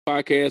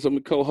Podcast. I'm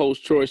the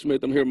co-host Troy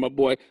Smith. I'm here with my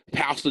boy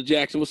Pastor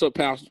Jackson. What's up,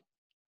 Pastor?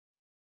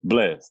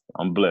 Blessed.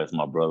 I'm blessed,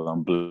 my brother.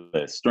 I'm blessed.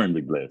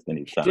 Extremely blessed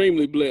anytime.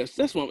 Extremely blessed.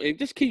 That's what and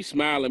just keep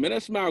smiling, man.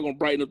 That smile gonna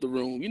brighten up the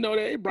room. You know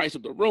that? It brightens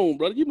up the room,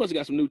 brother. You must have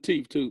got some new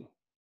teeth too.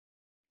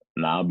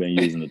 Now I've been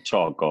using the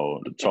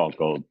charcoal the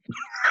charcoal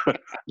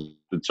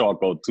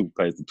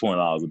toothpaste, the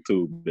 $20 a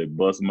tube. They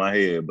bust my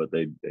head, but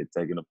they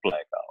taking the plaque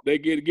out. They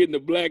getting the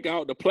plaque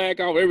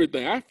out,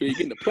 everything. I feel you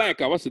getting the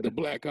plaque out. I said the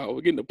plaque out.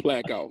 We're getting the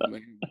plaque out,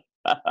 man.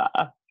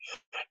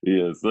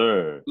 Yes,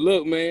 sir.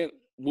 Look, man,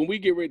 when we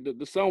get ready,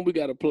 the song we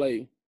gotta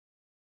play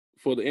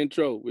for the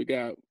intro, we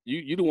got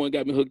you the one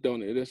got me hooked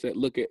on it. That's that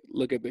look at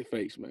their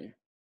face, man.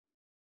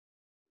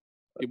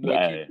 Your boy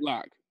Keith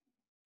Block.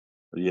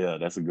 Yeah,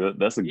 that's a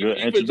good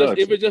introduction.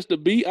 If it's just the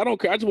beat, I don't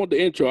care. I just want the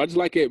intro. I just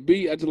like that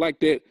beat. I just like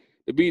that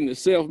the beat in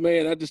itself,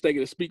 man. I just think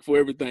it'll speak for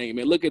everything,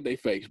 man. Look at their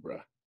face, bro.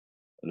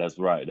 That's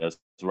right. That's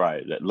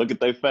right. Look at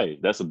their face.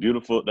 That's a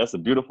beautiful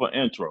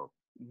intro.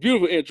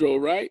 Beautiful intro,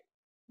 right?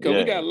 Because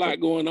we got a lot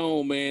going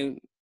on, man.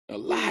 A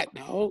lot,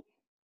 dog.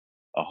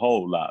 A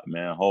whole lot,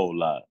 man. A whole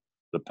lot.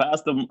 The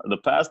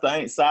pastor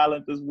ain't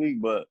silent this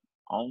week, but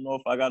I don't know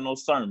if I got no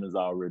sermons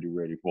already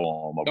ready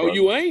for him. No, brother.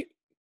 You ain't?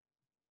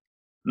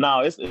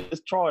 No, it's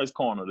Troy's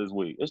corner this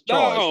week. It's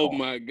Troy's corner.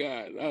 My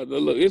God!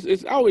 Look,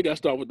 it's always got to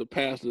start with the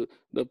pastor.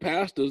 The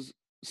pastor's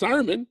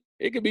sermon.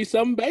 It could be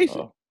something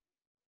basic.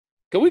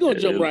 Cause we gonna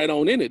jump right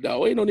on in it,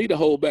 dog. Ain't no need to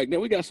hold back. Now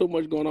we got so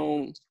much going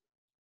on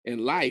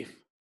in life.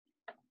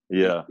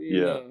 Yeah.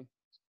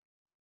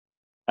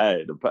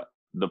 Hey,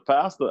 the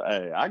pastor.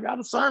 Hey, I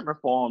got a sermon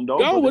for him, though.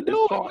 Go, we'll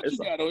do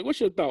it.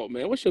 What's your thought,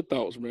 man? What's your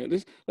thoughts, man?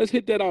 Let's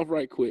hit that off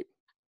right quick.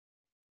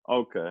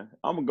 Okay,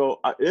 I'm gonna go.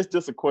 It's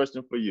just a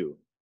question for you.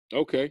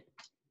 Okay.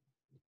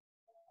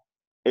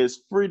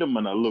 Is freedom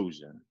an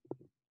illusion?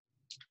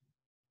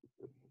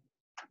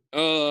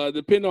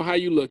 Depending on how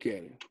you look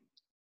at it.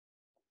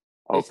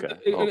 Okay.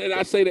 And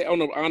I say that on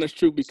the honest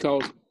truth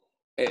because,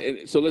 and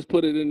so let's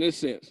put it in this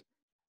sense.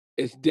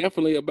 It's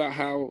definitely about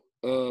how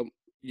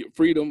your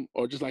freedom,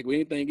 or just like with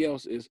anything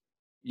else, is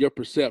your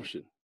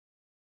perception.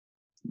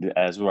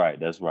 That's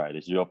right.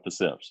 It's your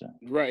perception.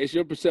 Right. It's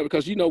your perception.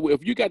 Because, you know,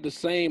 if you got the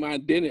same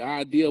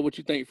idea of what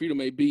you think freedom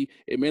may be,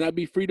 it may not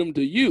be freedom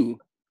to you,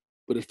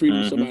 but it's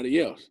freedom to somebody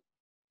else.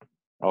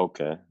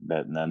 Okay.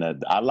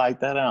 I like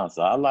that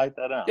answer. I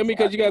mean,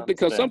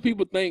 because some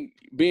people think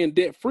being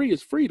debt free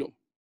is freedom.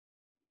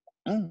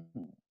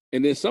 Mm-hmm.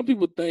 And then some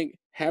people think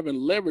having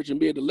leverage and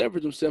being able to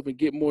leverage themselves and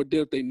get more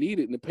debt if they need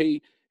it and to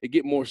pay and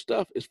get more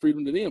stuff is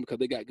freedom to them because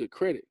they got good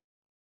credit.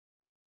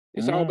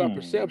 It's all about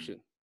perception.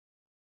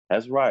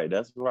 That's right.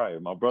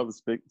 My brother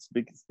speaking.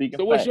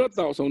 So what's your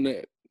thoughts on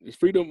that? Is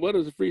freedom, what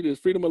is freedom? Is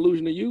freedom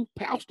illusion to you,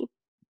 pastor?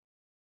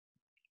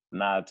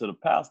 Nah, to the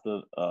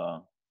pastor,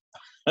 I'm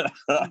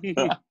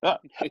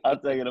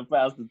taking the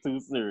pastor too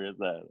serious.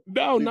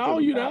 No,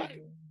 you're not.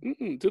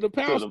 To the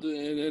pastor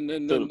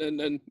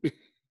and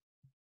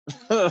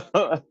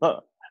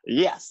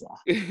yes.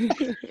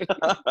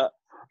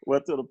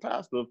 Well, to the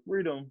pastor,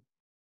 freedom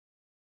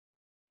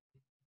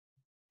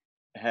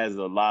has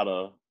a lot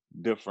of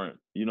different,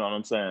 you know what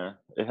I'm saying?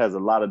 It has a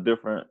lot of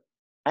different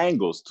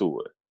angles to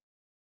it.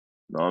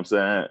 You know what I'm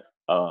saying?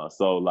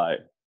 So like,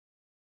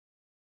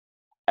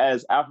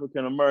 as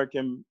African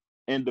American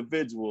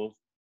individuals,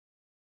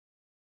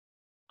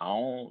 I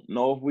don't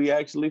know if we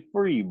actually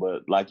free,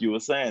 but like you were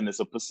saying, it's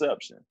a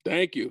perception.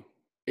 Thank you.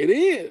 It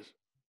is.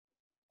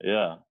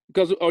 Yeah.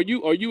 Because are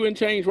you in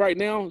chains right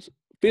now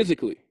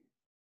physically?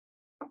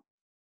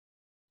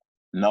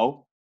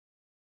 No.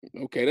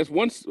 Okay, that's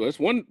one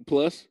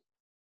plus,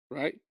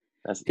 right?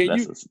 That's can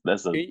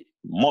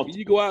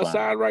you go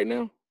outside right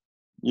now?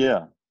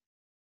 Yeah.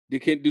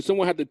 Do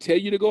someone have to tell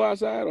you to go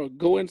outside or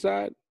go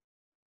inside?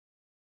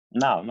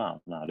 No,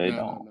 they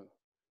don't. No.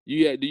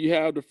 Do you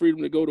have the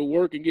freedom to go to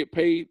work and get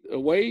paid a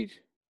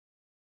wage?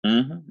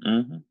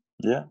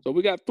 Yeah. So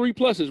we got 3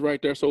 pluses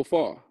right there so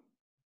far.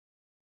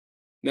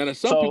 Now,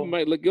 some people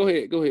might look. Go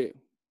ahead.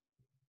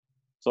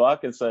 So I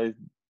can say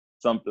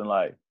something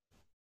like,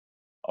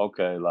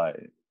 okay,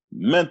 like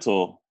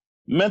mental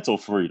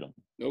freedom.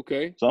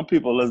 Okay. Some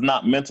people is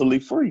not mentally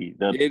free.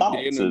 They're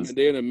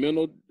in a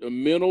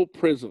mental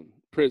prison.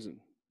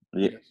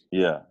 Yes.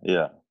 Yeah.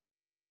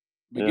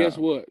 But guess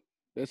what?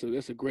 That's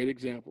a great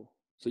example.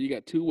 So you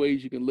got 2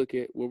 ways you can look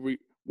at where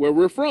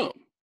we're from.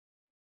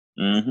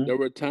 There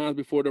were times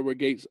before there were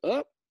gates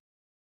up.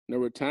 There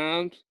were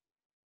times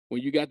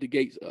when you got the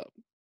gates up.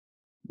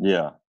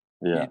 Yeah.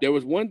 There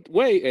was one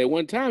way at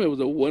one time. It was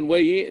a 1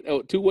 way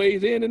in, 2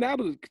 ways in and out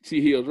of the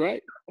Sea Hills,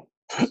 right?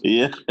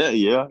 Yeah. Right.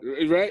 Yeah,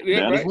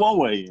 that is 1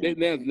 way in.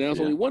 Now it's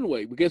only 1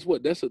 way. But guess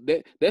what? That's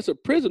a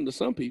prison to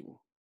some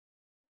people.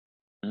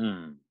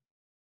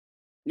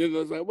 You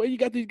know, it's like, well, you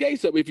got these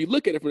gates up. If you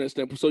look at it from that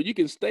standpoint, so you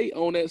can stay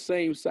on that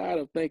same side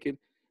of thinking,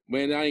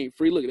 man, I ain't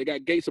free. Look, they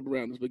got gates up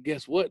around us. But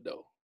guess what,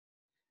 though?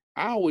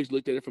 I always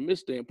looked at it from this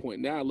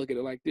standpoint. Now I look at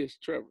it like this,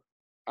 Trevor.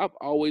 I've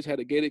always had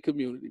a gated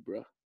community,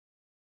 bro.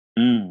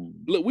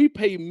 Look, we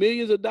pay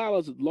millions of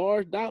dollars,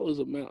 large dollars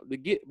amount to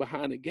get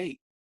behind the gate.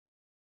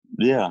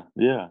 Yeah.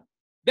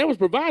 That was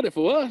provided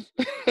for us.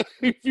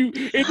 If you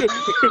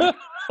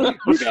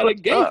got a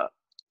gate.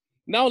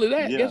 Not only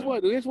that, guess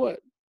what? Guess what?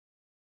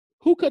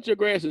 Who cut your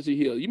grass in Sea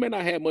Hill? You may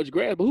not have much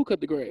grass, but who cut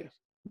the grass?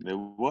 It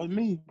wasn't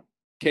me.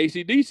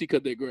 KCDC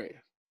cut their grass.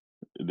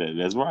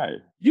 That's right.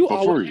 You For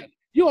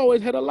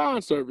always had a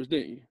lawn service,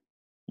 didn't you?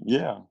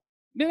 Yeah.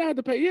 Then I had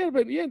to pay. Yeah,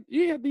 but you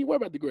had to worry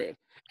about the grass.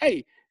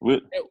 Hey,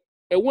 With,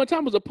 at one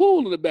time it was a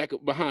pool in the back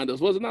behind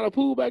us. Was it not a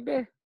pool back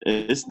there?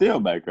 it's still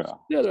back there.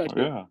 Still back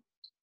there. Yeah.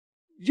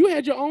 You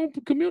had your own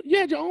community. You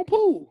had your own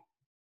pool.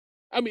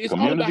 I mean, it's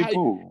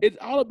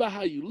all about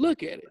how you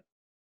look at it.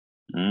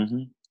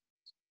 Mm-hmm.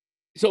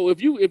 So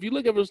if you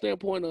look at it from the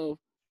standpoint of,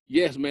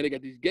 yes, man, they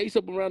got these gates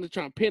up around it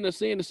trying to pin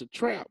us in. It's a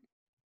trap.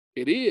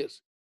 It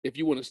is if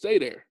you want to stay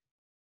there.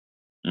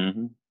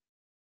 Mm-hmm.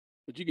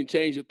 But you can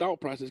change your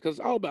thought process because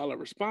it's all about our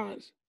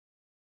response.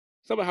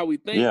 It's about how we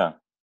think. Yeah.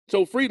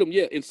 So freedom,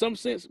 yeah, in some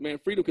sense, man,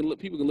 freedom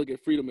people can look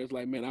at freedom as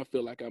like, man, I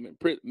feel like I'm in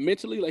prison.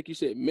 Mentally, like you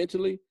said,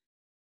 mentally,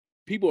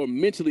 people are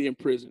mentally in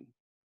prison.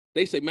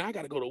 They say, man, I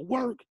got to go to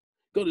work,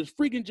 go to this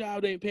freaking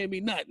job. They ain't paying me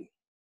nothing.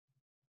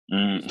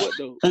 Guess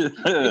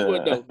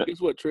what, though?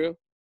 Guess what, Trev?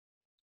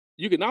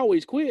 You can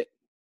always quit.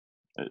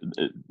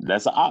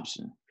 That's an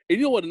option. And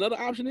you know what another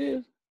option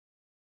is?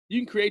 You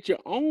can create your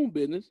own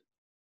business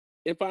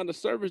and find a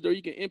service where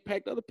you can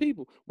impact other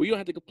people, where you don't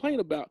have to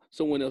complain about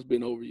someone else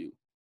being over you.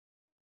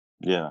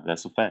 Yeah,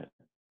 that's a fact.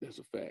 That's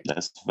a fact.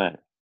 That's a fact.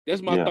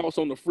 That's my thoughts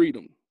on the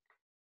freedom.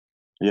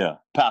 Yeah,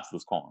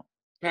 Pastor's Corner.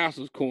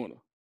 Pastor's Corner.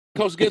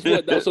 Because guess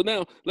what, though? So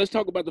now let's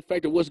talk about the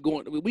fact of what's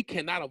going on.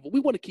 We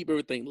want to keep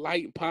everything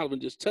light and positive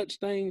and just touch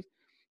things,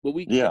 but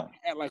we can't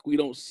act like we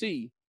don't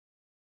see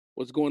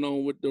what's going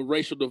on with the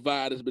racial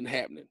divide that's been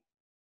happening.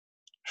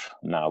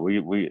 No,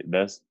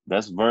 that's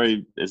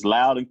very, it's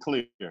loud and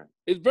clear.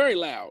 It's very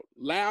loud,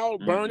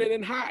 burning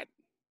and hot.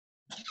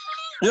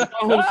 You know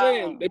what I'm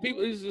saying?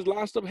 There's a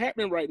lot of stuff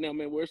happening right now,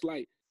 man, where it's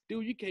like,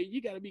 dude,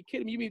 you got to be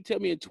kidding me. You mean to tell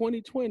me in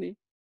 2020,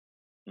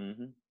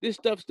 this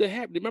stuff's still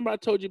happening? Remember I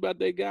told you about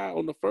that guy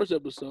on the first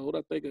episode?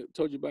 I think I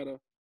told you about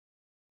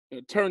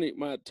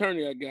my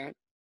attorney I got,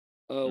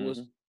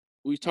 we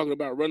was talking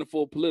about running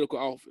for a political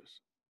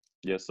office.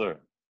 Yes, sir.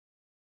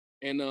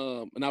 And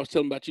I was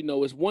telling him about,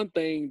 it's one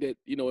thing that,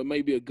 it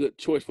may be a good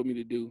choice for me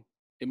to do.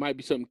 It might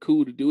be something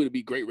cool to do. It'd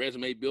be great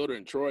resume builder.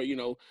 And Troy,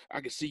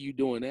 I can see you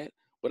doing that.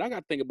 But I got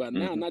to think about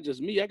now, not just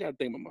me. I got to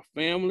think about my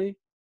family,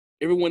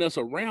 everyone else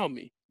around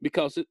me,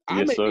 because I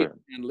may be able to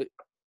handle it,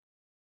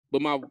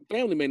 but my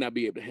family may not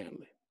be able to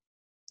handle it.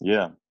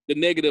 Yeah. The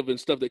negative and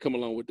stuff that come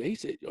along with that. He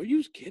said, "Are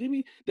you kidding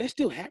me? That's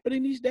still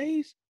happening these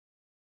days?"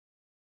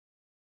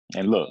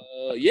 And look,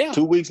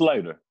 2 weeks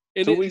later.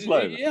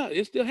 Yeah,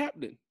 it's still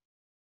happening.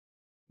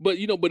 But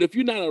but if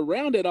you're not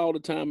around it all the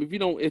time, if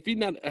you're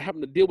not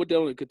having to deal with that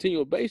on a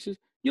continual basis,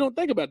 you don't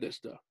think about that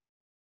stuff.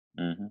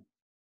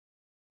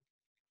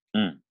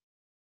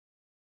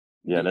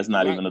 Yeah, that's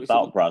not even a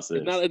thought process.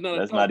 It's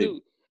not a thought,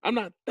 dude. I'm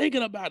not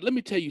thinking about it. Let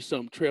me tell you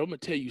something, Trey. I'm gonna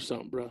tell you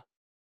something, bro.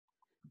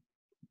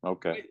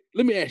 Okay.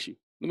 Let me ask you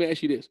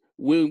this.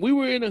 When we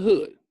were in the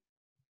hood,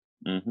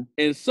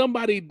 and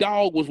somebody's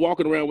dog was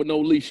walking around with no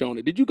leash on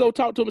it, did you go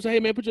talk to him and say,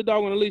 "Hey, man, put your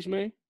dog on a leash,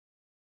 man"?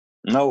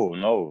 No.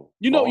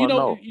 You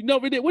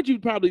never did. What did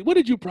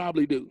you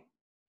probably do?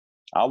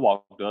 I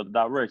walked the other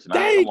direction.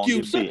 Thank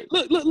you, sir.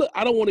 Look.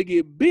 I don't want to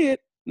get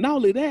bit. Not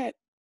only that,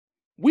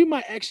 we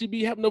might actually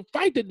be having to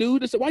fight the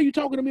dude that said, "Why are you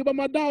talking to me about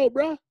my dog,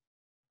 bro?"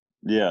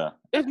 Yeah.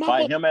 That's my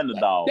fight him and the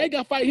dog. They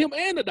got to fight him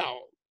and the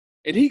dog.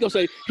 And he gonna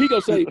say,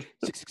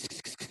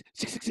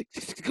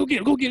 go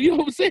get him. You know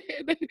what I'm saying?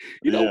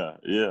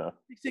 Yeah.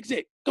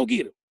 666, go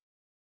get him.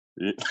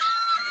 Yeah.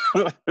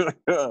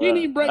 I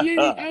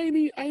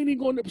ain't even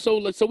going to.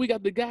 So we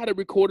got the guy that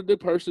recorded the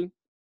person.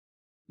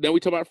 Then we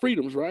talk about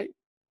freedoms, right?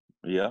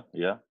 Yeah.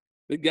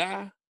 The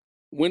guy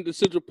went to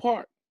Central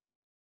Park.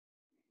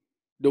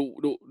 The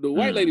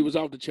white lady was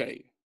off the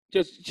chain.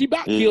 She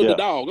about killed the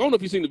dog. I don't know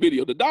if you seen the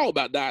video. The dog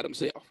about died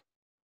himself.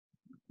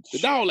 The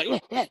dog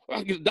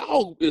the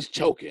dog is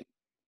choking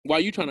while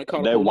you trying to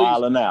call the police. They're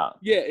wilding out.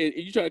 Yeah, and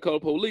you trying to call the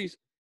police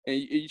and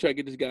you try to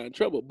get this guy in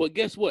trouble. But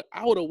guess what?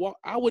 I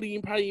would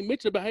even probably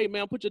mention about, "Hey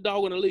man, put your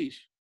dog on a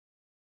leash."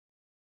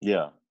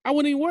 Yeah. I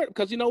wouldn't even work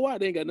because you know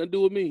what? They ain't got nothing to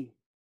do with me.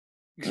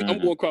 I'm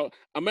going across.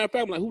 A matter of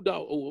fact, I'm like, "Who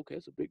dog? Oh, okay,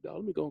 it's a big dog.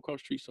 Let me go across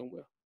the street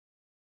somewhere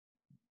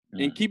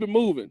and keep it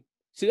moving."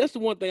 See, that's the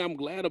one thing I'm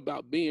glad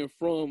about being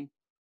from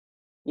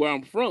where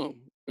I'm from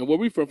and where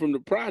we from the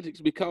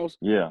projects, because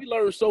we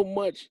learn so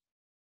much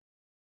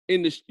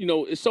in the,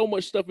 it's so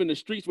much stuff in the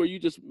streets where you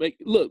just we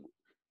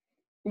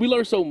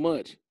learn so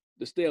much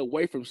to stay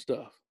away from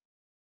stuff.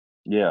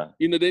 Yeah.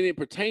 They didn't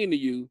pertain to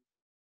you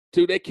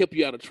till they kept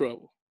you out of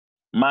trouble.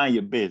 Mind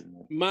your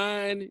business.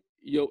 Mind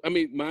your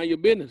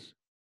business.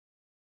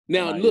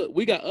 Now, look,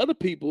 we got other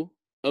people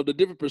of the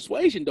different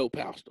persuasion, though,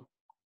 Pastor.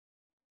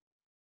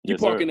 You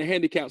park in a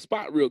handicapped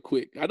spot real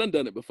quick. I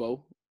done it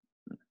before.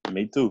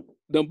 Me too.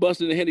 Done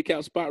busted in a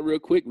handicapped spot real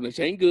quick. Which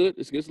ain't good.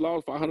 It's against the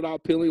law.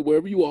 $500 penalty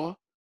wherever you are.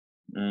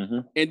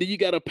 And then you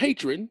got a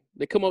patron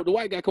that come up, the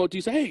white guy come up to you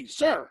and say, "Hey,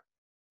 sir,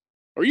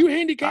 Are you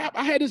handicapped?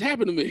 I had this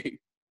happen to me.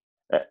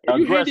 Are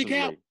you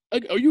handicapped?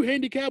 Are you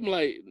handicapped? I'm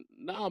like,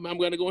 nah, man, I'm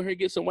going to go in here and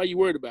get some. Why you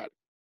worried about it?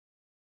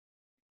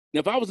 Now,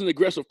 if I was an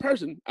aggressive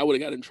person, I would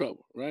have got in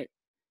trouble, right?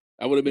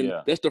 I would have been,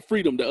 that's the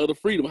freedom, the other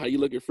freedom, how you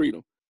look at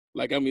freedom.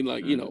 Like, I mean,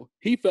 like, you know,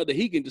 he felt that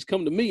he can just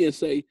come to me and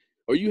say,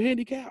 are you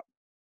handicapped?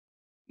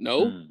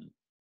 No.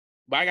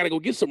 But I got to go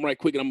get something right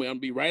quick and I'm going to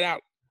be right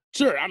out.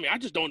 Sure. I mean, I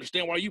just don't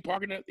understand why you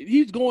parking that.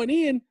 He's going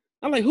in.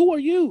 I'm like, who are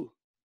you?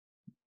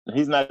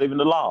 He's not even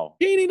the law.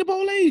 He ain't even the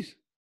police.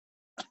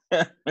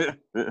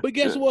 But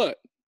guess what?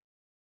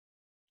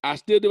 I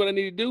still do what I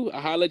need to do.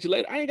 I'll holler at you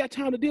later. I ain't got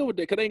time to deal with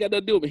that because I ain't got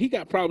nothing to deal with it. He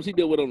got problems. He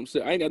deal with them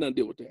himself. I ain't got nothing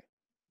to deal with that.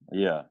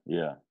 Yeah,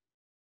 yeah.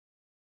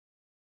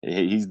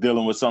 He's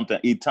dealing with something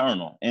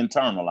internal,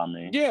 I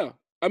mean. Yeah.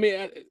 I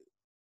mean,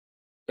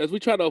 as we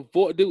try to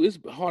avoid, dude, it's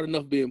hard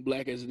enough being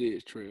black as it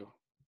is, Trail.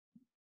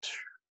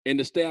 And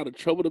to stay out of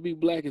trouble to be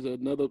black is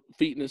another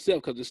feat in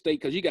itself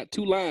because you got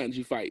two lines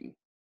you fighting.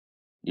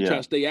 You try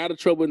to stay out of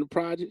trouble in the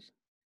projects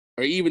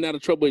or even out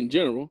of trouble in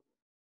general.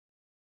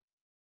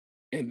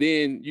 And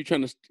then you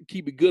trying to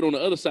keep it good on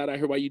the other side out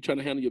here while you trying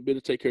to handle your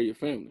business, take care of your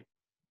family.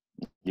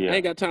 Yeah. I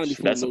ain't got time to be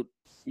fooling no.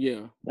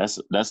 Yeah. That's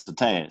the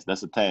task.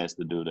 That's a task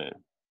to do that.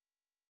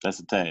 That's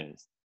a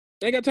task.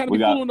 I ain't got time to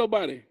be fooling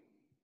nobody.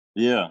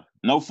 Yeah.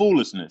 No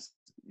foolishness.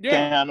 Yeah.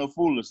 Can't have no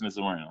foolishness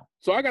around.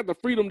 So I got the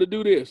freedom to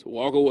do this.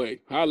 Walk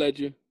away. Holler at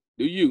you.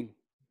 Do you.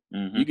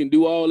 You can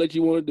do all that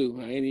you want to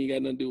do. I ain't even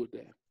got nothing to do with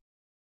that.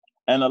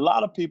 And a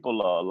lot of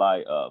people are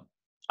like,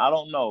 I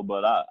don't know,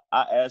 but I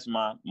asked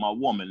my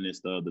woman this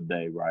the other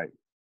day, right?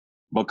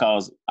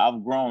 Because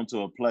I've grown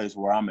to a place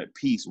where I'm at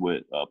peace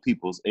with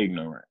people's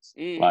ignorance.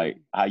 Like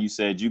how you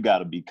said, you got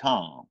to be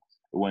calm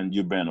when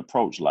you're being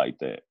approached like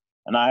that.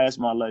 And I asked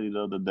my lady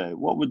the other day,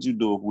 what would you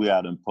do if we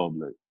out in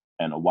public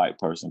and a white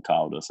person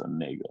called us a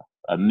nigger?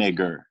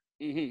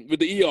 With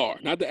the ER,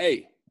 not the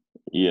A.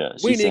 Yeah.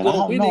 We ain't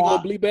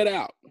gonna bleep that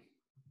out.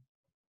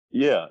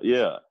 Yeah,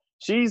 yeah.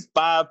 She's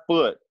 5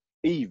 foot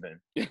even.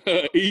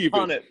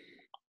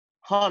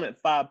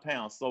 105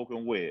 pounds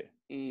soaking wet.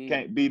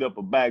 Can't beat up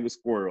a bag of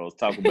squirrels.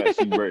 Talking about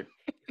she ready.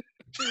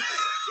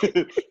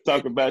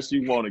 Talking about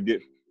she want to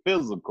get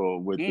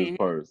physical with this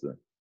person.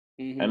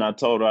 And I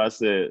told her, I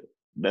said,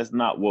 that's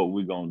not what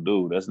we're gonna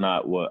do. That's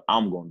not what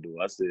I'm gonna do.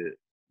 I said,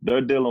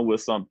 they're dealing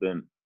with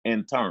something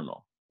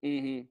internal.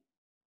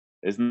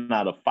 It's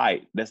not a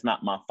fight. That's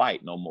not my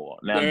fight no more.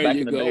 Now, back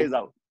in the days,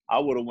 I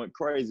would have went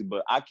crazy,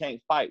 but I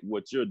can't fight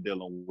what you're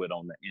dealing with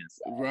on the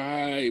inside.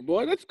 Right,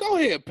 boy. Let's go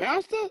ahead,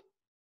 Pastor.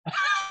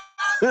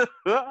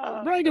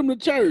 Bring him to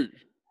church.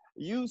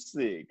 You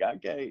sick. I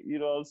can't, you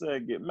know what I'm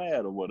saying, get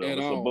mad or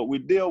whatever. So, but we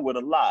deal with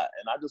a lot.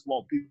 And I just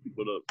want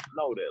people to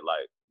know that,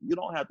 like, you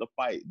don't have to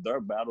fight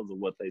their battles of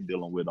what they're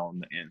dealing with on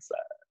the inside.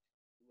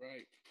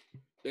 Right.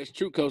 That's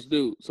true, Coach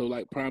Dude. So,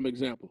 like, prime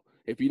example.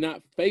 If you're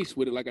not faced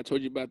with it, like I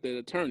told you about that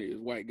attorney, this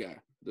white guy,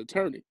 the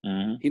attorney,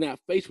 he's not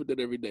faced with it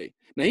every day.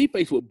 Now, he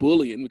faced with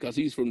bullying because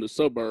he's from the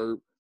suburb,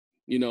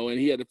 you know, and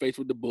he had to face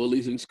with the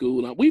bullies in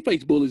school. Now, we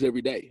face bullies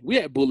every day. We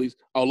had bullies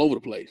all over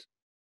the place.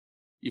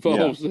 You follow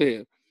what I'm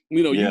saying?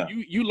 You know,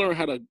 you learn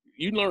how to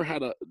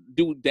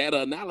do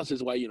data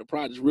analysis while you're in the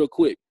project real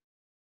quick.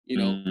 You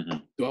know,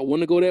 do I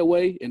want to go that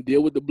way and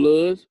deal with the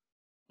Bloods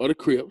or the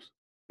Crips?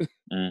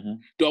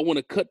 Do I want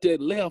to cut that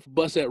left,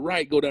 bust that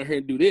right, go down here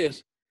and do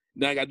this?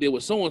 Then I got to deal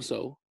with so and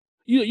so.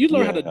 You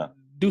learn how to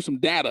do some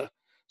data,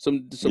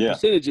 some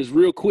percentages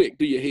real quick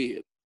through your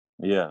head.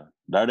 Yeah,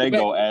 there they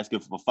go asking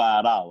for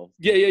 $5.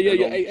 Yeah.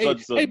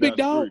 Hey, big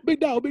dog.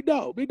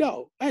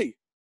 Hey,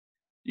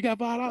 you got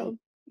 $5?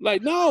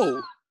 Like,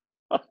 no.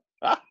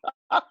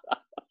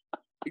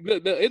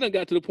 It done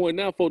got to the point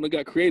now, folks done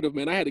got creative,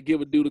 man. I had to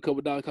give a dude a couple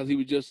of dollars because he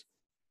was just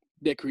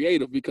that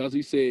creative, because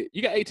he said,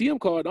 you got ATM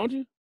card, don't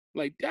you?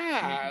 Like,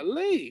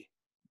 golly.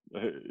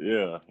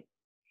 Yeah.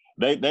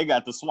 They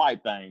got the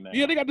swipe thing now.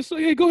 Yeah, they got the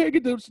hey, go ahead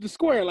and get the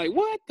square. Like,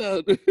 what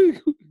the? You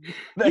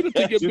done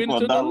took your business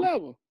to another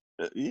level.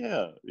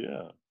 Yeah.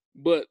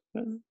 But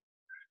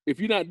if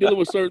you're not dealing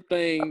with certain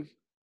things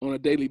on a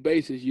daily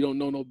basis, you don't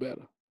know no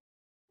better.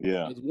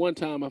 Yeah. There's one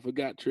time I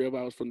forgot, Trev,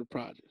 I was from the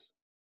projects.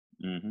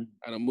 And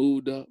I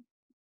moved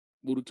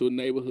into a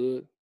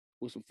neighborhood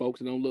with some folks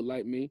that don't look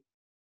like me.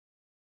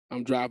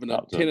 I'm driving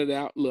a tinted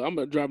out. Look, I'm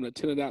driving a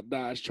tinted out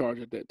Dodge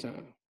Charger at that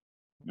time.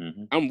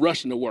 I'm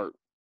rushing to work.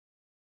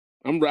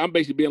 I'm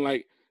basically being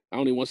like, I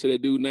don't even want to say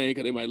that dude's name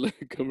because they might let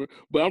it come.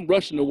 But I'm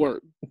rushing to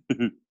work.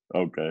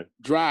 Okay.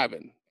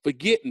 Driving,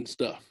 forgetting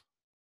stuff.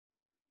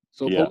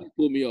 So police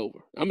pulled me over.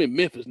 I'm in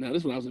Memphis now.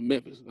 This is when I was in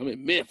Memphis. I'm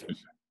in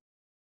Memphis.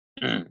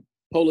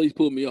 Police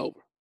pulled me over.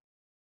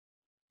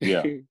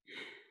 Yeah.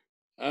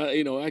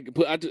 You know, I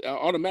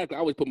automatically, I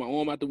always put my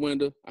arm out the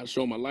window. I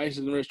show my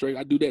license and registration.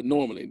 I do that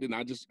normally. Then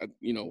I'm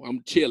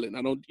chilling.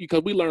 I don't,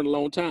 because we learned a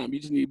long time. You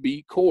just need to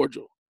be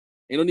cordial.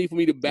 Ain't no need for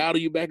me to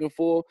battle you back and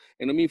forth.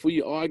 And no need for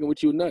you arguing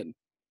with you or nothing.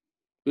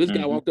 But this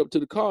guy walked up to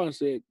the car and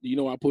said, "You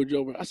know why I pulled you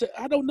over?" I said,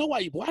 "I don't know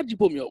why did you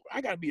pull me over?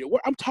 I got to be at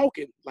work." I'm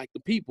talking like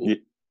the people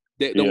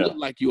that don't look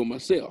like you or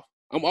myself.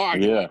 I'm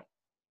arguing.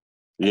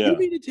 Yeah. You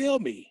need to tell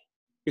me.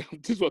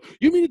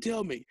 You mean to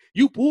tell me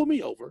you pulled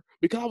me over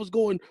because I was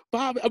going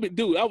 5? I mean,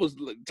 dude, I was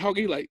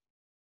talking like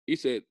he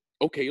said,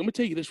 "Okay, I'm gonna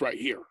tell you this right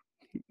here."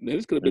 Now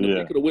this could have been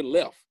it could have went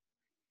left.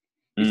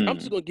 He said, "I'm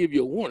just gonna give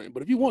you a warning,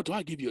 but if you want to,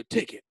 I'll give you a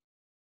ticket."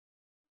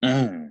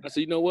 I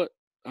said, "You know what?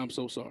 I'm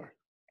so sorry."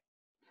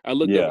 I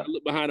looked up, I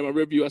looked behind in my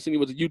review. I seen he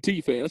was a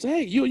UT fan. I said,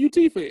 "Hey, you a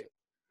UT fan?"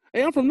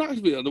 "Hey, I'm from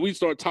Knoxville." And we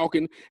started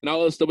talking and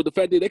all that stuff. But the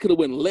fact that they could have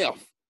went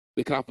left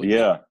because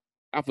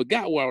I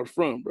forgot where I was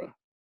from, bro.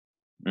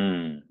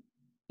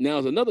 Now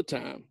there's another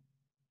time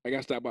I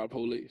got stopped by the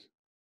police.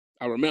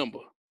 I remember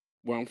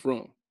where I'm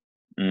from.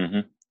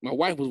 My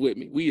wife was with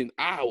me. We in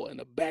Iowa, in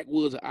the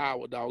backwoods of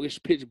Iowa, dog. It's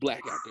pitch black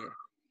out there.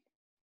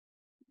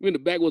 We in the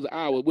backwoods of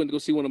Iowa. Went to go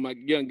see one of my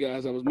young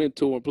guys I was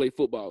mentoring play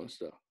football and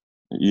stuff.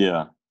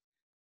 Yeah.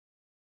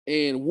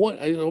 And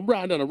I'm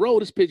riding down the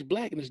road. It's pitch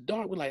black and it's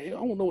dark. We're like, hey, I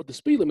don't know what the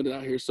speed limit is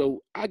out here.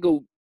 So I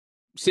go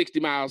 60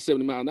 miles,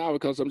 70 miles an hour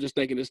because I'm just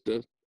thinking it's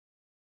the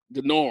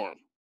norm.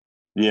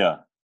 Yeah.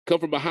 Come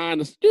from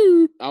behind us.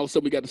 All of a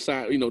sudden we got the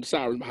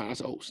sirens behind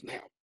us. Oh,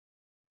 snap.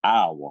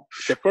 Iowa.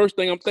 The first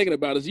thing I'm thinking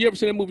about is, you ever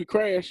seen that movie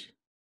Crash?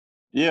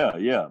 Yeah,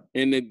 yeah.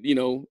 And then,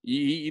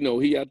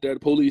 he out there, the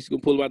police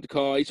gonna pull him out the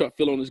car. He start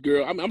feeling on this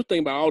girl. I'm thinking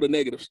about all the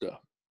negative stuff.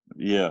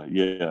 Yeah,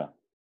 yeah.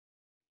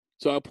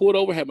 So I pulled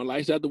over, had my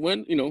lights out the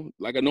window,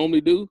 like I normally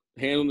do,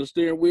 hand on the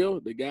steering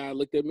wheel. The guy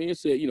looked at me and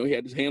said, he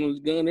had his hand on his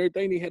gun and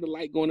everything. He had the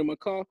light going in my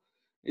car.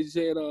 He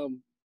said,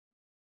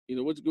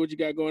 what you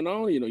got going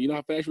on? You know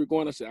how fast we're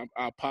going? I said,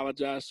 I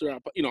apologize, sir.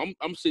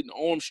 I'm sitting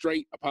arms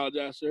straight. I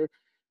apologize, sir.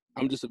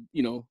 I'm just,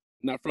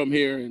 not from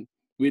here, and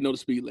we didn't know the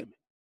speed limit.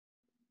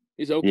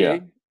 He said, okay. Yeah.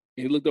 And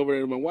he looked over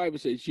at my wife and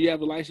said, she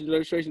have a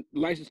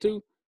license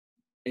too?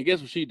 And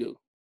guess what she do?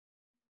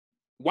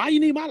 Why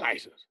you need my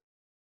license?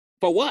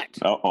 For what?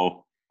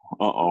 Uh-oh.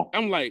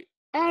 I'm like,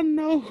 I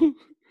know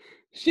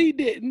she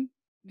didn't.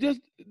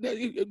 Just,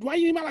 why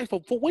you need my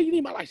license for? What you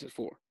need my license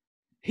for?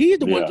 He's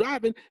the one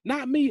driving,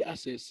 not me. I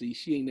said, see,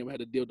 she ain't never had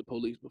to deal with the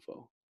police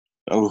before.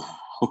 Oh,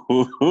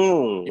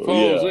 you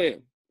follow what I'm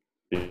saying?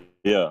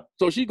 Yeah.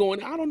 So she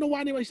going, I don't know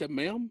why anybody said,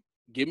 ma'am,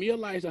 give me your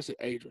license. I said,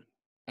 Adrian.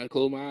 I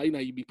closed my eye.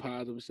 You be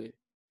positive and say,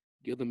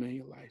 give the man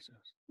your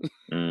license.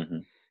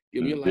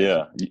 Give me your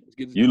license.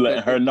 Yeah. You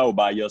let her know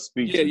by your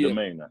speech and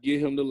demeanor. Give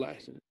him the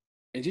license.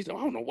 And she said, I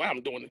don't know why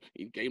I'm doing it.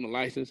 He gave him the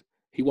license.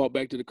 He walked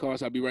back to the car.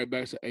 So I'll be right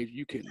back. I said, Adrian,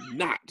 you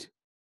cannot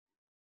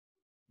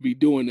be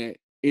doing that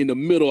in the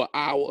middle of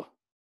hour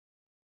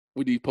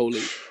with these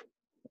police.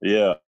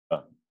 Yeah.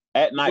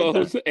 At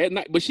night. At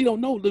night. But she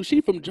don't know. Look,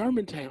 she from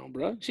Germantown,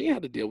 bro. She ain't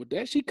have to deal with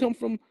that. She come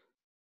from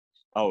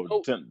that's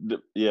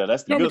the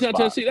Germantown, good spot.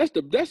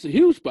 Tennessee. That's a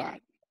huge spot.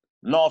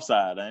 North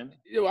side, ain't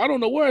it? I don't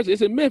know where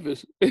it's in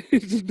Memphis.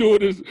 It's just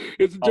doing this.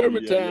 It's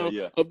Germantown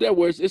up there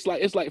where it's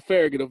like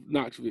Farragut of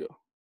Knoxville.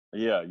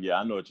 Yeah,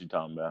 I know what you're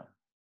talking about.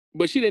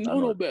 But she didn't know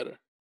no better.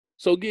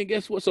 So again,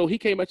 guess what? So he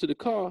came back to the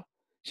car.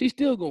 She's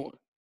still going.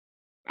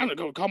 I'm gonna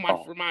go call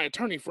my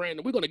attorney friend,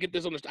 and we're gonna get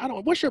this on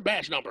the. What's your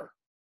badge number?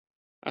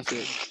 I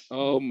said,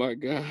 oh my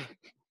God.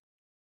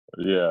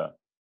 Yeah.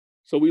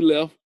 So we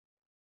left,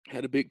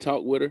 had a big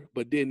talk with her,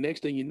 but then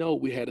next thing you know,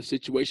 we had a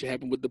situation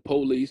happen with the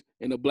police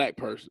and a black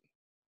person.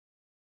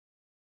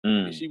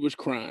 And she was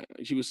crying.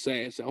 She was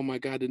sad. Said, oh my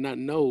God, I did not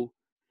know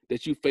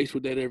that you faced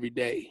with that every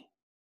day.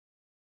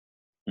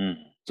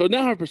 So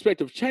now her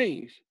perspective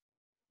changed,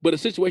 but a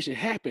situation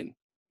happened,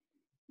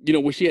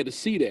 where she had to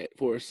see that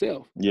for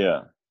herself.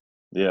 Yeah.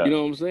 Yeah. You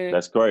know what I'm saying?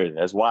 That's crazy.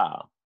 That's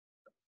wild.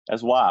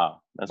 That's wild.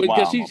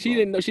 Because she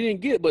didn't know, she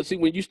didn't get it. But see,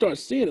 when you start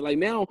seeing it, like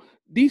now,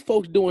 these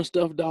folks doing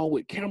stuff, dog,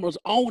 with cameras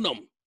on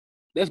them.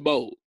 That's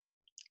bold.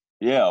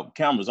 Yeah,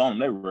 cameras on them.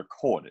 They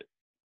record it.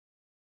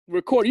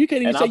 Record it. You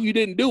can't even say you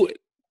didn't do it.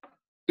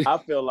 I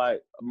feel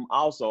like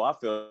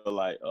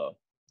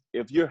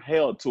if you're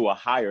held to a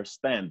higher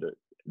standard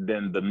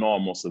than the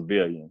normal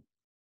civilian,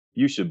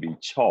 you should be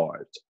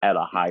charged at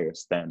a higher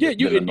standard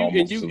than a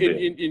normal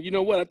civilian. And you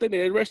know what? I think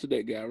they arrested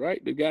that guy,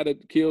 right? The guy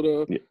that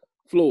killed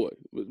Floyd,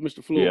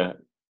 Mr. Floyd.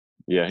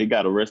 Yeah, he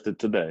got arrested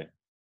today.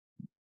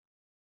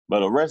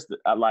 But arrested,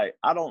 I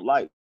don't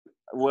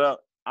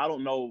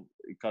know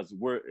because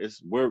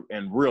we're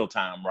in real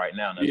time right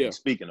now as we're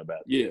speaking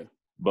about it. Yeah.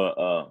 But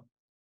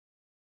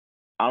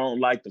I don't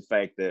like the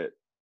fact that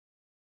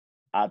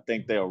I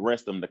think they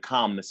arrest him to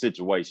calm the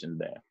situation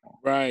down.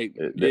 Right.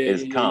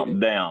 It's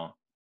calmed down.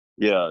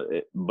 Yeah,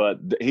 but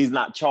he's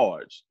not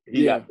charged.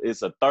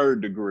 It's a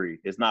third degree.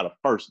 It's not a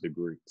first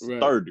degree. It's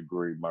third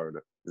degree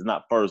murder. It's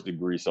not first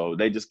degree. So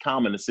they just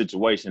calming the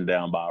situation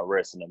down by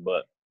arresting him.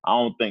 But I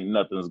don't think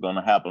nothing's going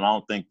to happen. I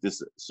don't think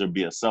this should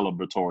be a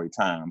celebratory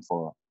time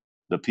for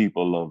the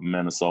people of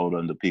Minnesota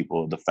and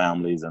the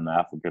families and the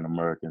African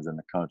Americans in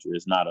the country.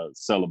 It's not a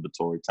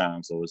celebratory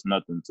time, so it's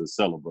nothing to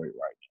celebrate right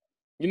now.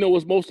 You know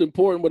what's most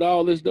important with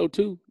all this, though,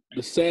 too?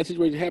 The sad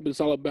situation happens.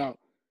 It's all about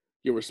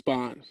your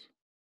response.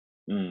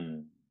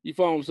 You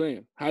follow what I'm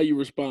saying? How you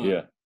respond.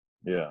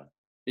 Yeah.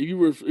 If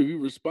you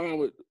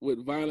respond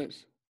with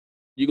violence,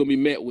 you're gonna be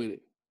met with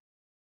it.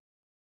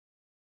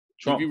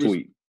 Trump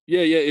tweet. Yeah.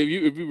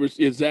 If you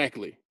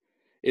exactly.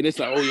 And it's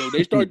like, oh, yo,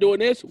 they start doing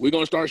this, we're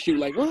going to start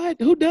shooting. Like, what?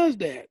 Who does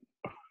that?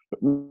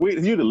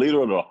 You the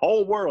leader of the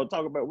whole world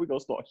talking about we're going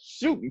to start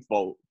shooting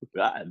folks.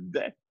 God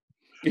damn.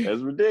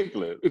 That's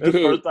ridiculous. That's the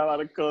first time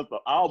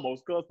I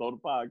almost cussed on the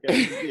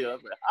podcast. Yeah, I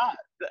said,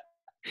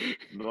 damn.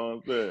 You know what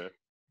I'm saying?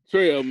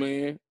 Trail,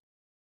 man.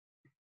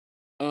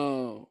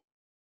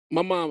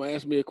 My mom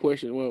asked me a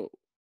question. Well,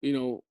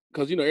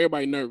 because,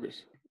 everybody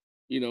nervous.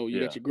 You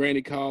got your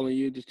granny calling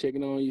you, just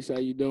checking on you, say how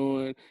you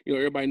doing.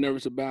 Everybody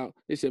nervous about.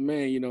 They said,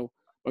 man,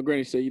 my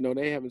granny said,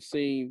 they haven't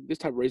seen this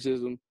type of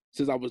racism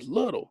since I was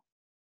little.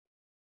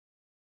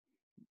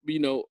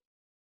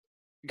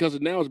 Because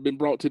now it's been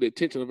brought to the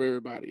attention of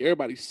everybody.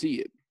 Everybody see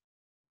it.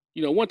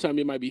 One time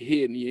it might be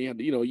hidden.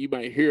 You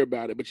might hear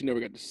about it, but you never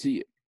got to see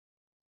it.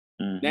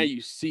 Mm-hmm. Now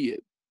you see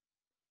it.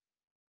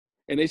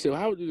 And they said,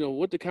 how,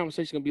 what the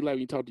conversation gonna be like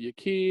when you talk to your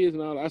kids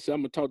and all that? I said,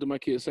 I'm gonna talk to my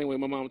kids the same way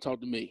my mama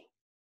talked to me.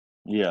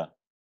 Yeah.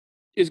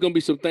 It's gonna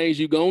be some things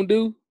you gonna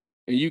do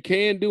and you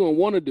can do and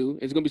want to do.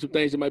 It's gonna be some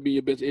things that might be in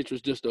your best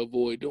interest just to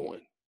avoid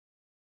doing.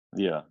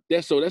 Yeah.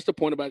 That's the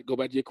point about, go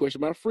back to your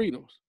question about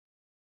freedoms.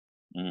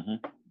 Mm-hmm.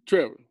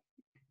 Trevor,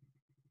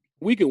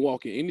 we can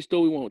walk in any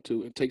store we want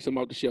to and take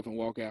something off the shelf and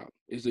walk out.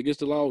 Is it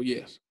against the law?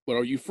 Yes. But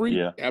are you free?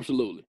 Yeah.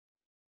 Absolutely.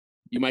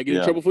 You might get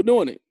in trouble for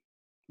doing it,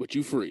 but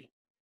you free.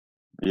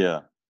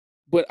 Yeah.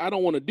 But I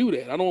don't want to do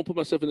that. I don't want to put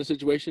myself in a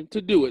situation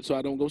to do it so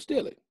I don't go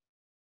steal it.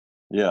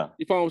 Yeah.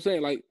 You follow what I'm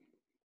saying? Like,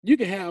 you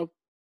can have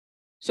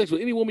sex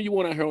with any woman you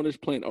want out here on this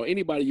planet or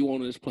anybody you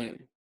want on this planet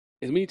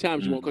as many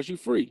times you want because you're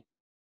free.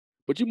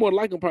 But you more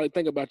likely probably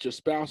think about your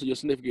spouse or your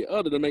significant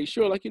other to make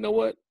sure, like, you know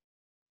what?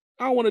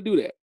 I don't want to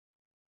do that.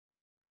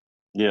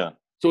 Yeah.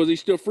 So is he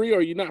still free or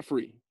are you not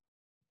free?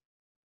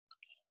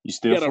 You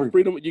still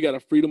free. You got a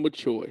freedom of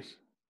choice.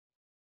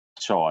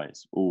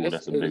 Choice. Ooh,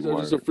 that's a big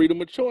word. It's a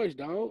freedom of choice,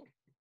 dog.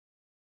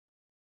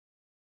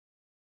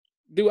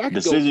 Dude,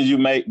 decisions you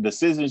make,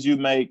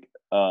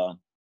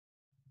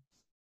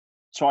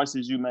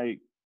 choices you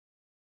make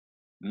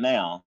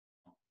now,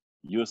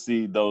 you'll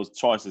see those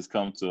choices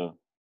come to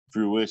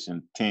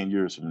fruition 10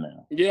 years from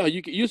now. Yeah,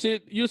 you'll see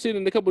it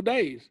in a couple of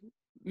days.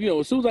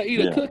 As soon as I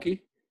eat a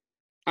cookie,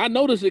 I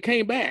noticed it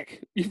came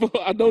back.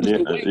 I noticed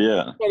the weight.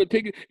 Started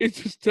picking. It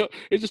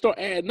just start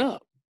adding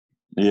up.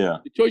 Yeah.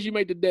 The choice you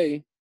make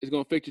today is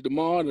going to affect you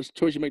tomorrow. The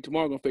choice you make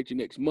tomorrow is going to affect you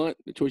next month.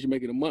 The choice you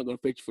make in a month is going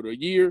to affect you for the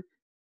year,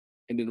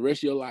 and then the rest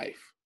of your life.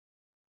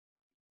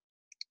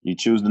 You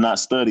choose to not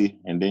study,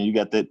 and then you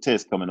got that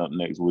test coming up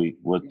next week.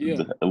 What's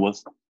the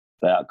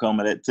outcome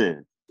of that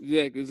test?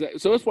 Exactly.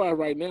 So that's why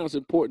right now it's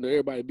important that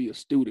everybody be a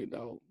student,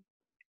 dog.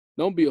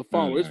 Don't be a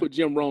follower. That's what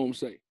Jim Rome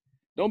say.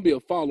 Don't be a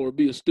follower,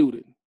 be a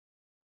student.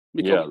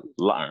 Because,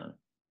 learn.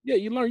 Yeah,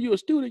 you learn. You're a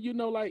student.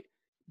 Like,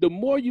 the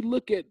more you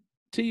look at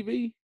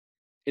TV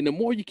and the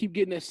more you keep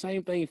getting that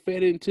same thing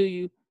fed into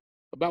you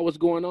about what's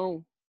going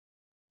on,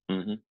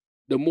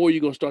 the more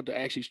you're going to start to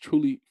actually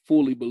truly,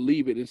 fully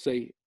believe it and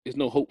say, there's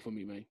no hope for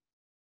me, man.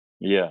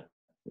 Yeah.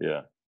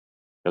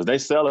 Because they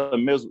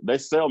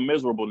sell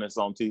miserableness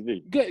on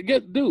TV.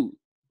 Dude,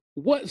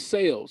 what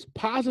sells?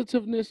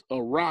 Positiveness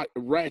or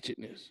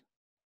ratchetness?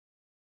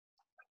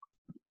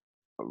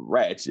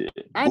 Ratchet.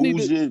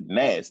 Bougie,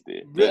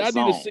 nasty. I need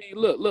to see,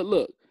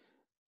 look.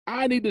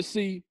 I need to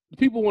see,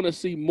 people want to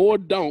see more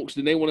donks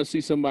than they want to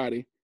see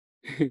somebody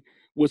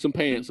with some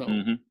pants on.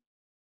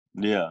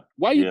 Mm-hmm. Yeah.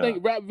 Why you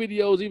think rap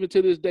videos, even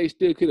to this day,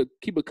 still could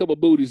keep a couple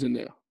booties in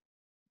there?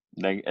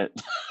 You know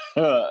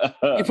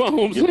what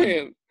I'm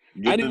saying?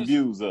 Get the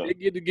views up.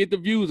 Get the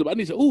views up. I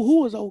need to say,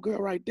 who is old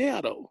girl right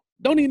there, though?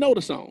 Don't even know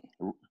the song.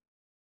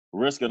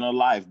 Risking her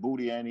life.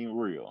 Booty ain't even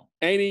real.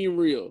 Ain't even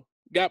real.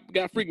 Got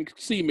freaking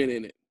semen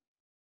in it.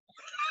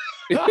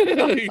 You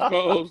know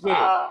what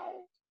I'm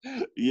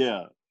saying?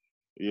 Yeah.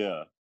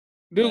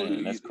 Dude,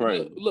 man, that's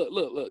crazy.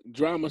 Look.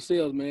 Drama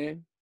sells,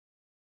 man.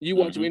 You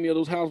watch any of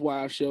those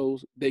housewives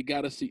shows, they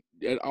gotta see,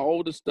 and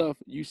all the stuff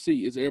you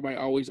see is everybody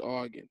always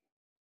arguing.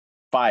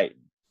 Fight.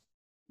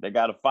 They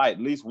gotta fight at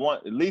least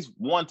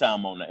one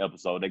time on the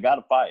episode. They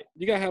gotta fight.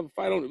 You gotta have a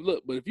fight on it.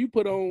 Look, but if you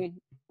put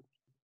on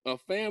a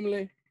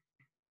family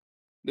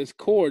that's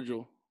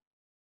cordial,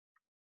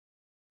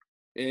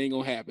 it ain't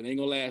gonna happen. It ain't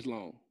gonna last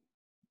long.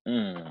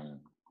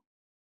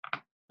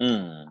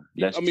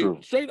 That's true.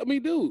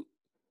 Dude,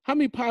 how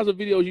many positive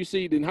videos you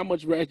see, then how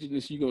much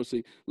ratchetness you gonna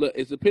see? Look,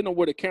 it's depending on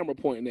where the camera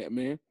pointing at,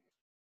 man.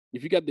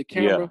 If you got the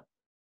camera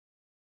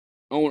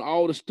on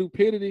all the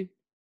stupidity,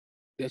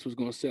 that's what's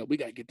gonna sell. We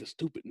gotta get the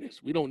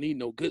stupidness. We don't need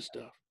no good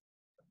stuff.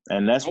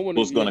 And that's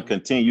what's gonna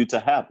continue to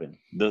happen.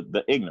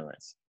 The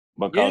ignorance.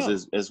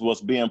 Because it's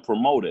what's being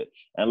promoted.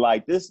 And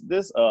like this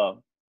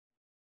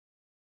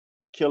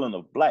killing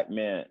of black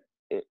men,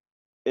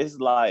 it's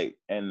like,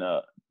 and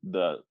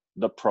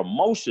the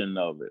promotion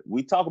of it.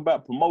 We talk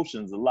about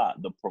promotions a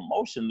lot. The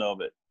promotion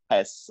of it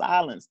has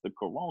silenced the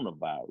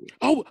coronavirus.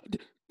 Oh,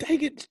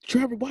 dang it,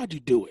 Trevor, why'd you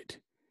do it?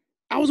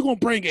 I was gonna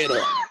bring it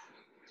up.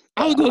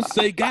 I was gonna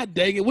say, God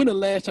dang it, when the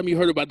last time you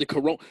heard about the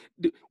corona?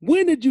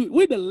 When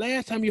the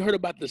last time you heard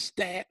about the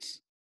stats,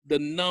 the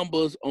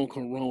numbers on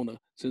corona,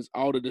 since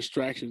all the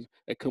distractions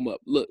that come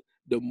up? Look,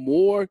 the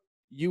more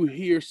you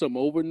hear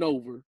something over and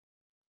over,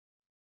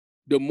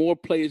 the more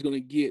players going to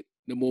get,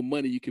 the more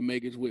money you can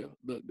make as well.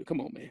 Look,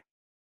 come on, man.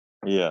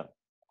 Yeah,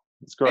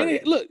 it's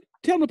great. Look,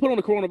 tell them to put on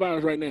the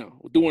coronavirus right now,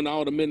 doing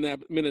all the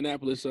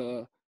Minneapolis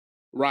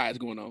riots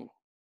going on.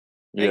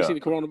 I ain't seen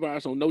the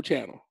coronavirus on no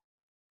channel.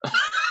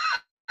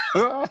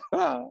 I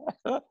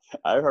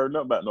ain't heard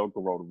nothing about no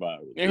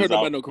coronavirus. Ain't heard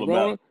about no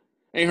corona.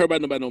 Ain't heard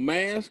about no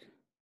mask.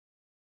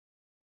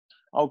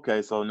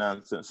 Okay, so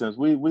now since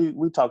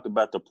we talked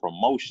about the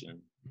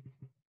promotion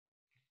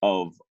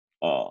of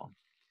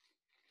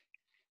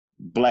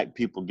Black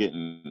people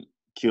getting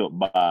killed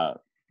by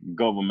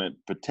government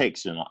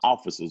protection or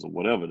officers or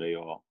whatever they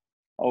are.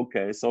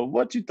 Okay, so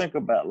what you think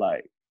about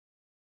like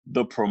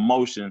the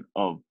promotion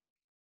of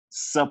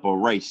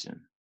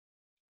separation?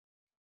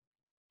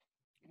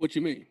 What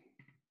you mean?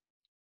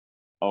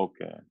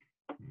 Okay.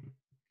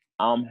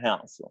 I'm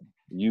handsome.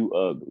 You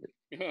ugly.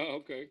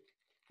 Okay.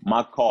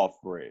 My car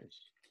fresh.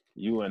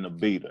 You in a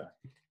beater.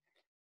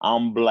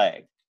 I'm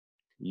black.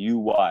 You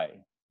white.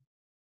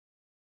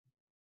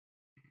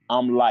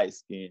 I'm light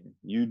skinned.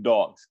 You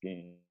dark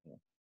skinned.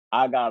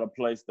 I got a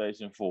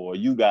PlayStation 4.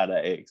 You got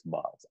an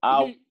Xbox.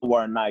 I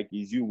wear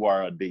Nikes. You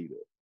wear Adidas.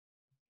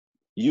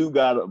 You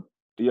got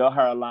your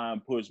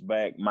hairline pushed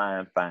back.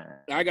 Mine fine.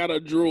 I got a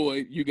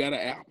Droid. You got an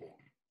Apple.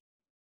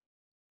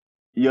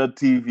 Your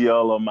teeth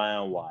yellow.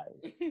 Mine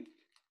white.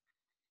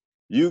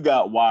 You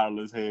got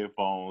wireless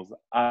headphones.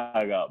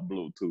 I got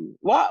Bluetooth.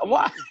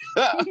 Why?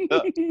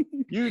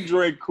 You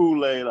drink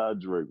Kool-Aid. I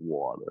drink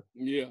water.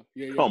 Yeah.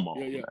 Come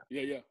on,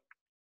 yeah.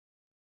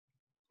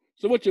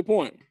 So what's your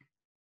point?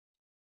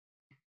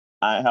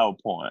 I ain't have a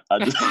point. I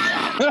just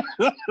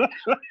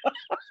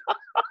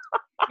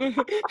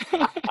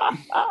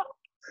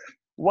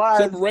why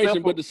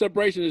separation? But the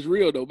separation is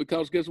real though,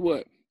 because guess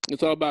what?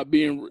 It's all about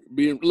being.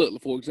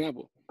 Look, for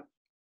example,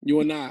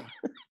 you and I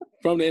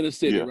from the inner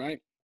city,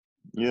 right?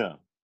 Yeah.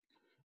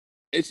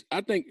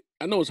 I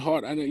know it's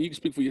hard. I know you can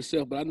speak for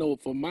yourself, but I know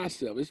for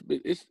myself,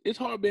 it's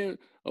hard being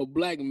a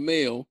Black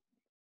male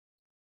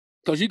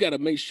because you got to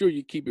make sure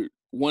you keep it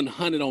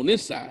 100 on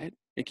this side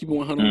and keep it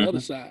 100 on the other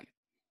side.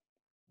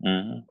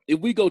 Mm-hmm. If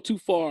we go too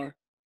far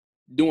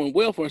doing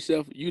well for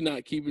ourselves, you're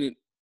not keeping it.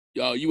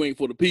 You ain't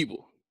for the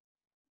people.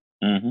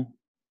 Mm-hmm.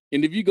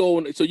 And if you go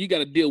on, so you got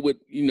to deal with,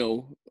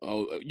 you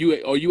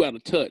out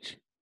of touch,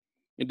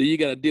 and then you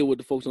got to deal with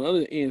the folks on the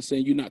other end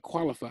saying you're not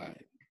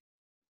qualified.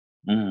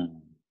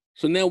 Mm.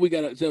 So now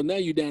now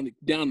you're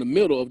down the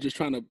middle of just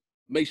trying to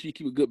make sure you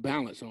keep a good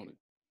balance on it.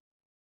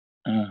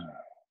 Mm.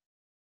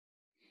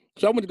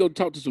 So I went to go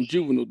talk to some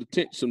juvenile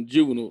detention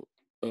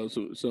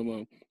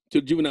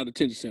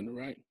center,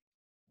 right?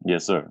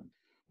 Yes, sir.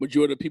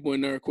 Majority of the people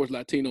in there, of course,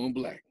 Latino and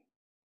Black.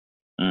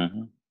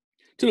 Mm-hmm.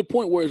 To the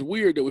point where it's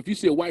weird though, if you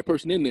see a white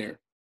person in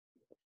there,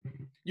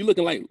 you're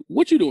looking like,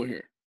 what you doing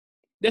here?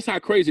 That's how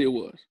crazy it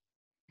was.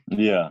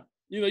 Yeah.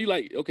 You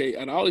like, okay,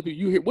 and all the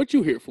people what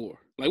you here for?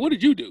 Like, what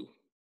did you do?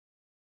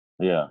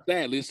 Yeah.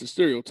 Sadly, it's a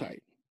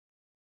stereotype.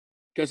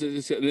 Because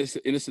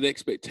it's an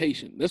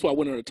expectation. That's why I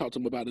went over to talk to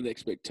them about an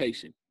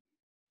expectation.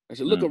 I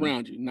said, look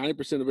around you.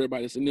 90% of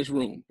everybody that's in this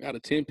room, out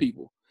of 10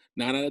 people,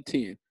 9 out of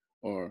 10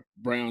 are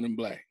brown and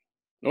Black.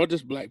 Or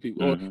just Black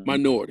people, or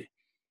minority.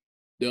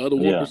 The other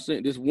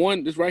 1%,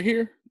 this right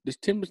here,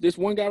 this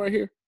one guy right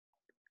here,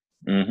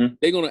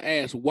 they're gonna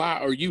ask, why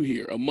are you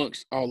here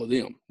amongst all of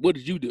them? What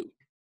did you do?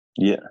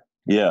 Yeah.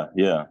 You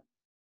know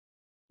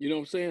what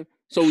I'm saying?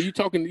 So you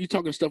talking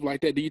stuff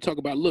like that. Do you talk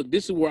about, look,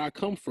 this is where I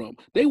come from?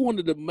 They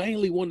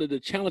mainly wanted to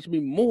challenge me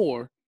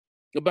more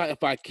about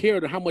if I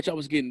cared or how much I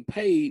was getting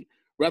paid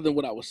rather than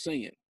what I was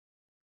saying.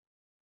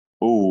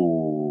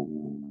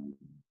 Oh.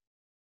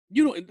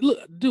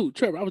 Look, dude,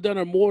 Trevor, I was down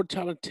there more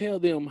trying to tell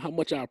them how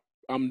much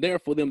I'm there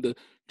for them, to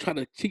try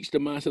to teach the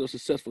mindset of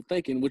successful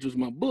thinking, which was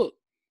my book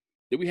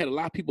that we had a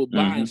lot of people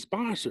buy and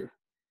sponsor.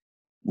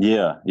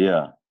 Yeah.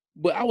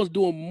 But I was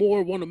doing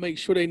more, want to make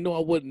sure they know I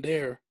wasn't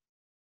there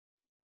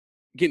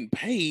getting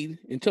paid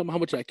and tell them how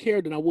much I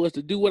cared than I was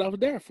to do what I was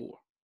there for.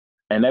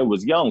 And they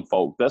was young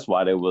folk. That's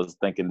why they was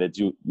thinking that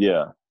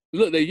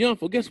Look, they're young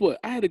folk. Guess what?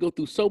 I had to go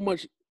through so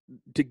much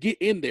to get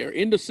in there,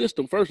 in the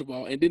system, first of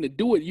all, and then to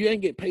do it, you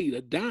ain't get paid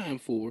a dime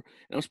for.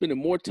 And I'm spending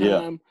more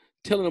time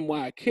telling them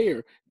why I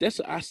care.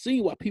 I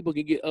see why people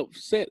can get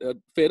upset,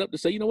 fed up to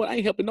say, you know what, I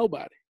ain't helping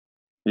nobody.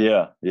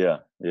 Yeah.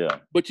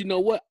 But you know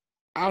what?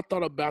 I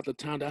thought about the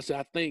time that I said,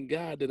 I thank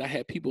God that I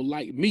had people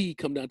like me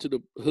come down to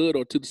the hood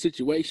or to the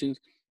situations,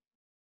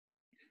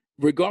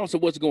 regardless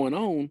of what's going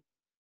on,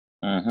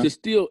 to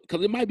still,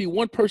 because there might be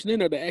one person in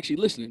there that actually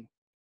listening.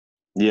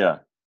 Yeah.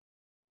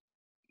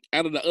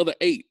 Out of the other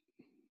 8,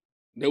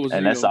 there was,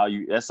 and that's all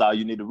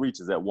you need to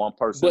reach is that one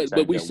person. But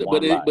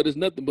it's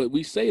nothing. But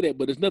we say that,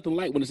 but it's nothing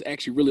like when it's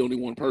actually really only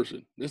one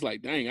person. It's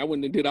like, dang, I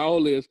went and did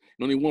all this,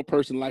 and only one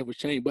person's life was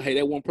changed. But hey,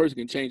 that one person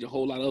can change a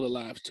whole lot of other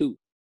lives too.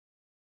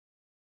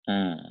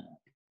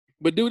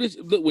 But do this.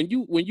 Look, when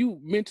you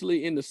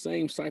mentally in the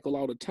same cycle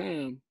all the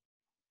time.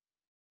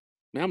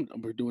 Man,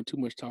 we're doing too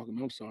much talking.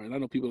 I'm sorry. And I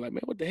know people are like,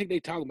 man, what the heck they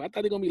talking about? I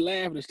thought they're gonna be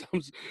laughing and stuff.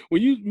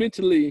 When you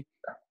mentally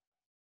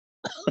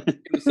in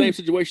the same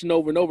situation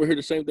over and over, hear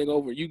the same thing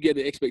over, you get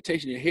an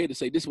expectation in your head to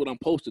say, this is what I'm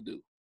supposed to do.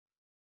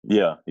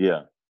 Yeah,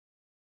 yeah.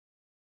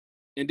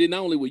 And then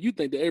not only will you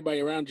think that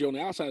everybody around you on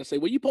the outside say,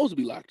 well, you're supposed to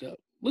be locked up.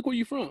 Look where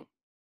you're from.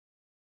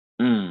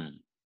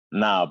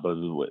 Nah, but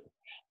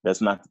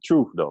that's not the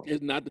truth, though.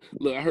 It's not.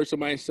 Look, I heard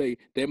somebody say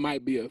that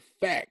might be a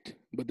fact,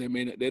 but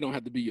they don't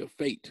have to be your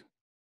fate.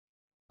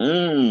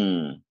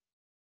 The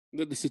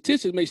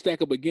statistics may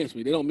stack up against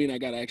me. They don't mean I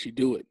got to actually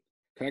do it.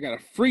 Cause I got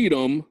a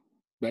freedom.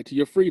 Back to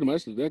your freedom. I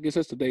guess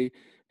that's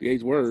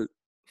today's word.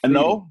 Freedom.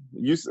 No,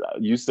 you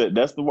said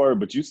that's the word,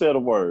 but you said a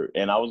word,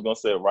 and I was gonna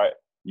say it right.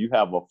 You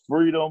have a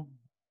freedom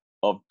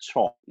of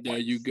choice. There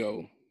you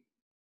go.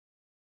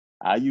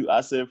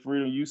 I said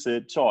freedom, you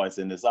said choice,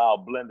 and it's all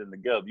blending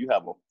together. You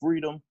have a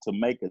freedom to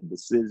make a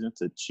decision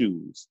to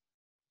choose.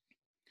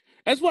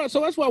 That's why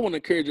I want to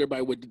encourage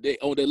everybody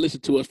that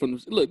listen to us from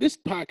this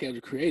podcast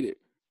was created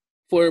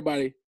for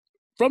everybody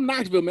from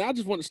Knoxville, man. I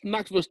just want a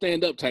Knoxville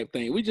stand-up type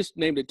thing. We just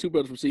named it Two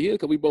Brothers from C Hills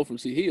because we both from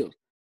C Hills.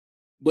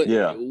 But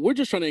we're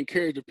just trying to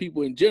encourage the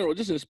people in general,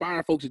 just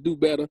inspire folks to do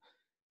better,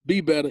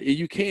 be better, and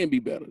you can be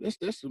better.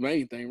 That's the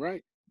main thing,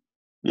 right?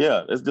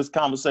 Yeah, it's just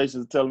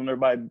conversations telling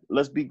everybody,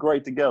 let's be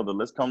great together.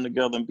 Let's come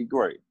together and be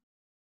great.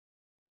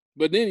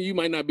 But then you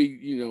might not be,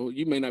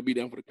 you may not be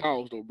down for the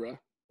cause, though, bro.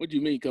 What do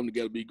you mean come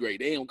together, be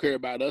great? They don't care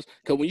about us.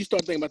 Because when you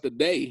start thinking about the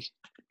day,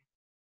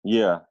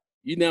 you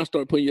now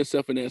start putting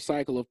yourself in that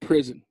cycle of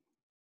prison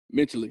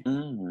mentally.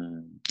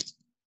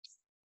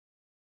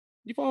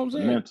 You follow what I'm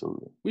saying?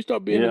 Mentally. We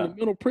start being in the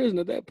mental prison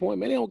at that point.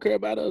 Man, they don't care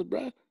about us,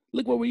 bro.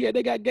 Look where we at.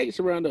 They got gates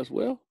around us.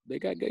 Well, they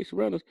got gates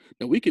around us.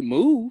 Now, we can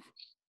move.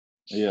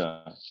 Yeah.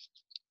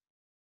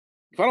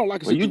 If I don't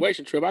like a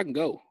situation, Trev, I can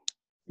go.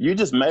 You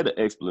just made an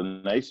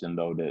explanation,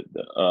 though, that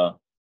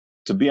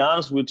to be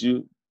honest with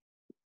you,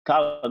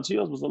 College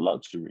Hills was a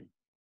luxury.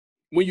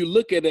 When you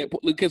look at that,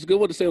 because go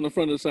what to say on the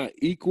front of the sign,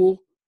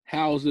 equal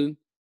housing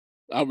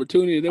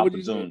opportunity. Is that what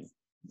you said?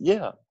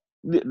 Yeah.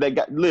 You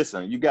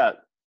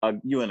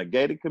in a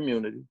gated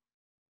community,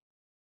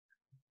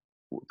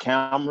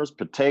 cameras,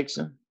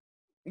 protection.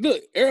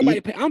 Look,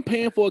 everybody, I'm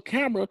paying for a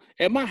camera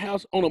at my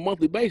house on a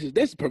monthly basis.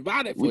 That's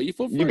provided for you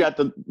for free. You got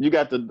the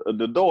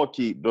door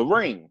key, the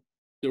ring.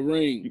 The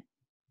ring.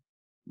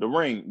 The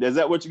ring. Is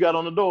that what you got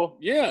on the door?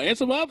 Yeah, and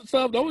some other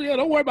stuff. Don't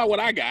worry about what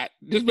I got.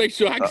 Just make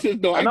sure I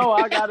can. I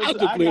got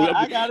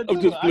it.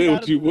 I'm just playing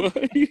with you, boy.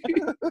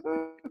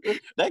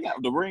 They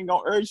got the ring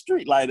on every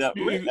street light up.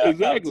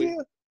 Exactly.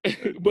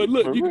 But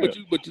look,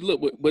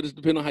 but it's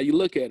depending on how you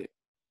look at it.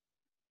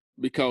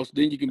 Because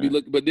then you can be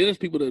looking, but then there's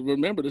people that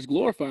remember that's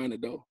glorifying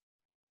it though.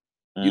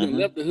 You done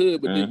left the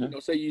hood, but then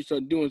say you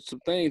start doing some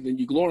things and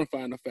you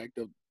glorifying the fact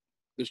of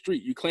the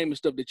street. You claiming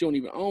stuff that you don't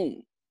even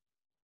own.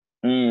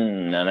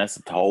 Now that's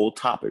the whole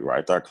topic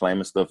right there,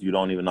 claiming stuff you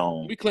don't even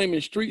own. We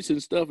claiming streets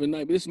and stuff, and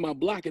like, this is my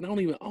block, and I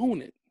don't even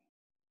own it.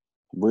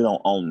 We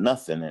don't own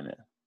nothing in it.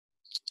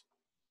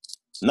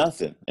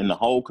 Nothing in the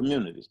whole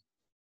community.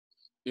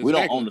 Exactly. We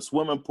don't own the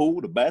swimming pool,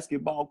 the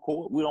basketball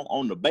court. We don't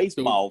own the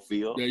baseball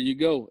field. There you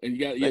go. And you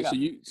got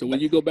so when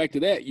you go back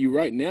to that, you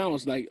right now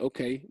it's like,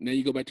 okay, now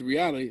you go back to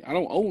reality. I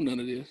don't own none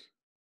of this.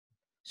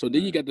 So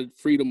then you got the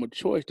freedom of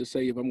choice to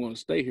say if I'm going to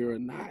stay here or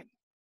not.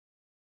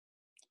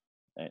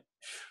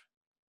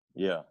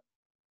 Yeah,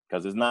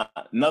 because it's not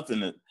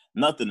nothing is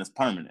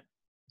permanent,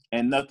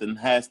 and nothing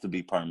has to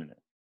be permanent.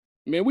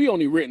 Man, we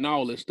only renting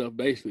all this stuff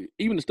basically.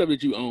 Even the stuff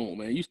that you own,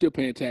 man, you still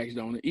paying taxes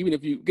on it. Even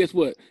if you guess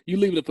what, you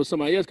leaving it for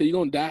somebody else because you're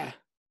gonna die.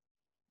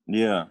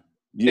 Yeah,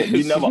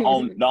 you never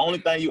own. The only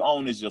thing you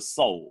own is your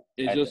soul.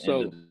 It's your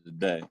soul. End of the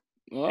day,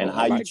 and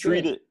how you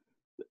treat it,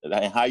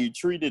 and how you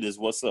treat it is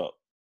what's up.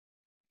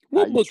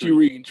 What book you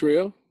reading,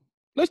 Trail?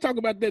 Let's talk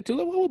about that too.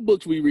 What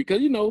books we read?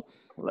 Because you don't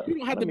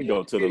have to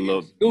go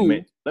to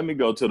let me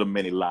go to the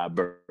mini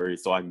library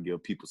so I can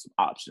give people some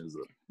options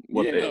of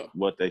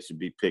what they should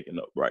be picking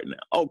up right now.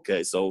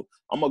 Okay, so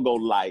I'm gonna go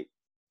light.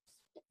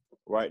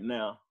 Right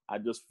now, I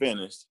just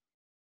finished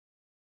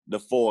the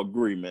 4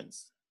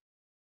 Agreements.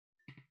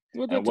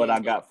 What I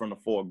got from the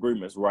 4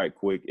 Agreements right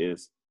quick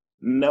is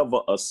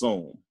never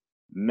assume.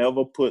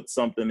 Never put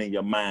something in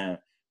your mind,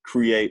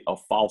 create a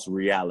false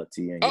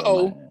reality in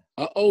your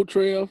mind.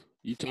 Trev.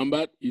 You talking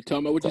about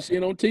what you're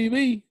seeing on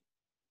TV.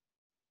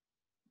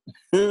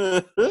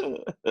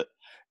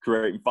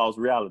 Creating false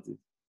reality.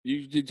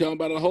 You talking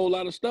about a whole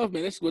lot of stuff,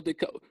 man. That's what they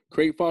call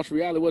create false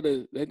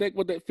reality. They think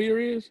what that fear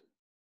is?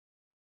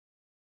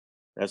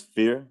 That's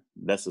fear.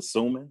 That's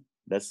assuming.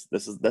 That's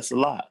a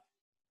lot.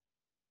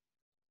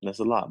 That's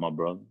a lot, my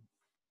brother.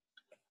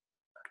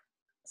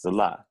 It's a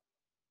lot.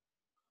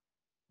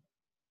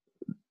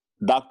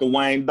 Dr.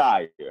 Wayne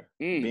Dyer,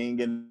 being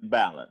in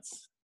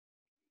balance.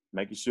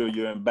 Making sure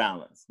you're in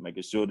balance.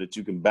 Making sure that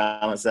you can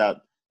balance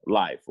out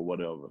life or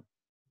whatever.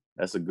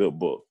 That's a good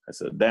book. That's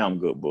a damn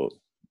good book.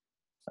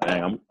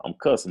 I'm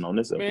cussing on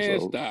this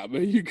episode. Man, stop,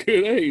 man. You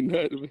good? Ain't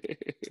nothing, man.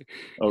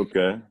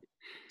 Okay.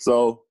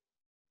 So,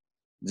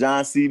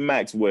 John C.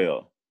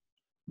 Maxwell,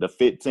 The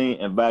 15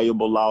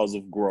 Invaluable Laws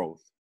of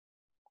Growth.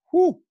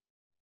 Whew.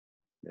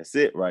 That's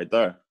it right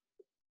there.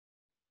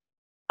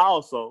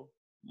 Also,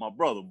 my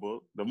brother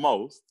book, The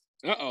Most.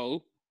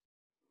 Uh-oh.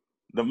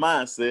 The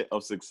Mindset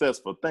of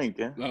Successful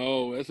Thinking.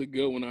 Oh, that's a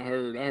good one. I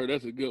heard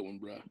that's a good one,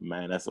 bro.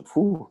 Man, that's a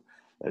whew.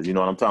 You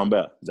know what I'm talking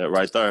about? That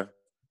right there.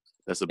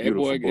 That's a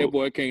beautiful book. That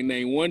boy can't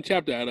name one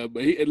chapter out of it,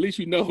 but at least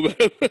you know about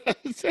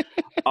it.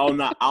 Oh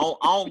no, I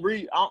don't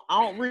read. I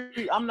don't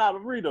read. I'm not a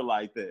reader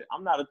like that.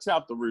 I'm not a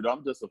chapter reader.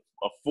 I'm just a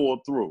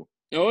full through.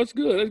 Oh, it's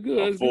good. That's good.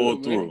 That's full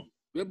good, through.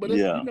 Man. But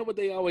you know what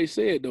they always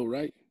said though,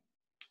 right?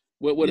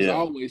 What is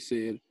always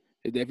said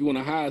is that if you want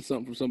to hide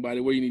something from somebody,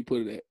 where you need to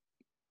put it at?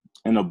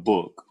 In a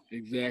book.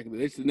 Exactly.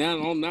 They said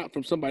now not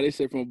from somebody. They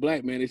said from a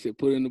black man. They said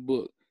put it in the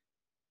book.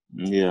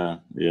 Yeah,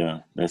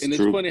 that's true. And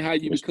it's funny how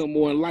you become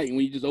more enlightened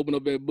when you just open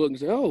up that book and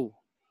say, "Oh,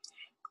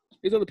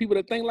 there's other people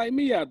that think like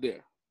me out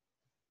there."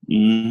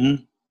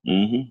 Mm-hmm.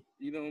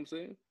 You know what I'm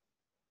saying?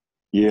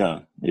 Yeah.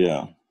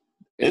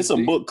 It's a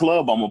book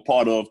club I'm a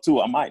part of too.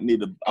 I might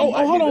need to.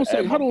 Hold on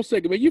a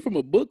second, man. You from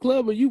a book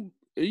club? Are you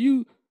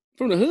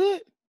from the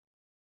hood?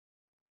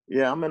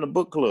 Yeah, I'm in a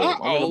book club.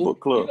 I'm in a book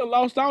club. You done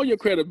lost all your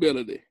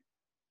credibility.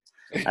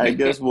 Hey,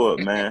 guess what,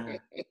 man?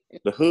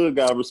 The hood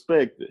got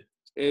respected.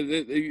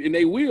 And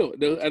they will.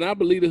 And I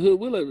believe the hood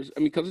will. I mean,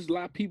 because there's a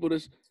lot of people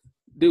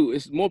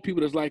it's more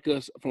people that's like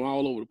us from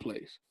all over the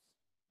place.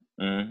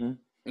 Mm-hmm.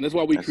 And that's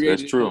why we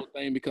created this whole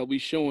thing, because we're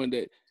showing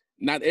that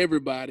not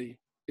everybody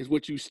is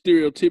what you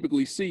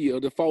stereotypically see or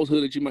the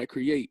falsehood that you might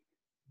create.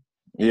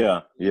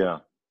 Yeah.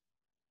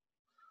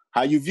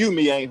 How you view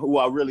me ain't who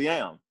I really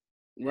am.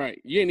 Right.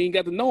 You ain't even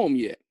got to know them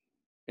yet.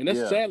 And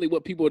that's sadly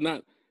what people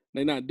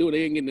they're not doing.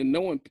 They ain't getting to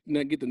know and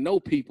not get to know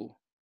people.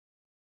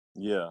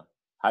 Yeah.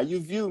 How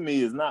you view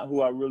me is not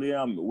who I really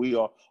am. We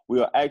are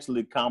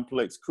actually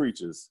complex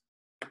creatures.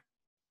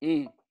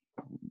 Mm.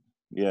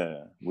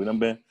 Yeah. We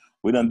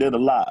done did a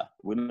lot.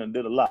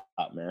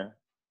 Man.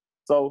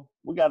 So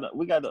we got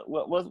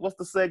what's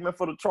the segment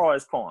for the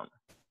Troy's Corner?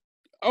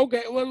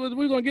 Okay, well,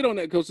 we're going to get on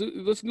that because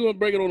let's go and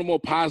bring it on a more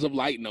positive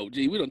light note.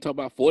 Gee, we don't talk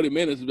about 40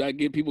 minutes about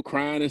getting people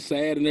crying and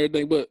sad and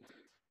everything, but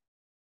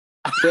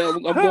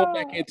I'm going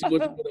back into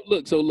it.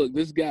 Look,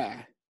 this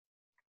guy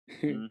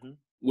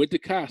went to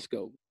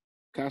Costco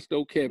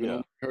Kevin,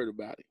 I heard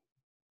about it.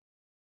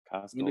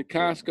 Went to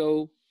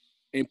Costco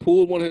and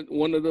pulled one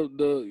of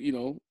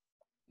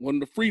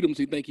the freedoms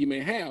he think he may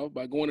have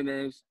by going in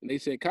there, and they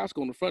said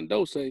Costco on the front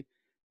door say,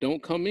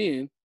 don't come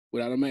in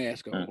without a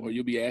mask on or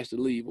you'll be asked to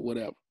leave or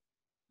whatever.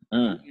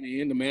 And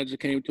the manager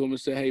came to him and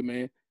said, hey,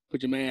 man,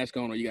 put your mask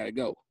on or you got to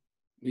go.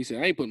 He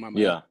said, I ain't putting my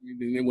mask on.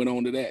 And they went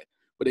on to that,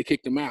 but they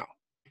kicked him out.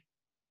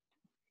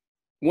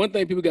 One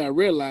thing people got to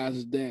realize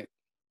is that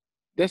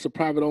that's a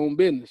private-owned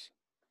business.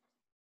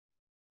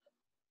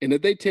 And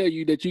if they tell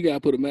you that you got to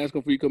put a mask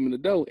on before you come in the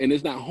door and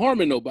it's not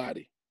harming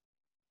nobody.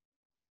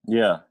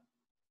 Yeah.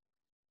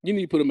 You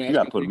need to put a mask on. You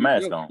got to put a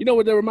mask on. You know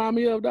what they remind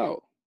me of,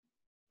 dog?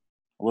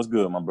 What's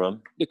good, my brother?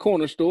 The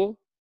corner store,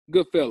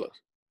 Goodfellas.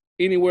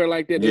 Anywhere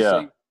like that, they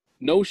say,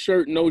 no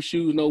shirt, no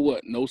shoes, no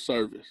what? No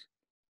service.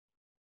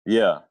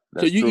 Yeah,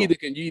 so you either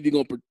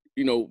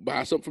gonna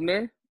buy something from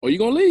there or you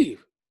gonna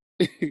leave.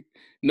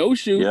 No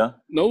shoes,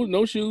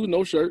 no shoes,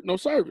 no shirt, no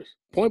service.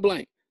 Point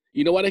blank.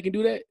 You know why they can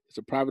do that? It's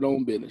a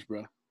private-owned business,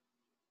 bro.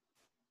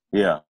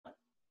 Yeah.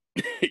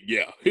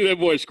 Yeah. That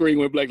boy scream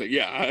went black like,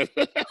 yeah.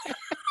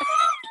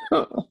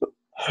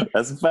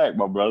 That's a fact,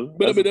 my brother.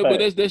 But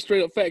that's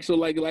straight up fact. So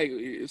but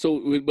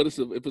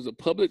if it's a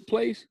public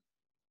place,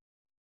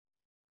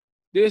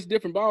 then it's a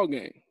different ball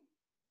game.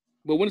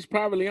 But when it's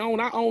privately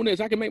owned, I own this.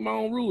 I can make my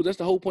own rules. That's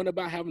the whole point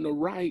about having the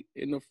right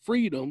and the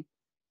freedom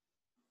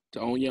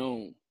to own your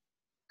own.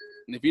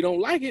 And if you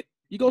don't like it,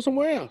 you go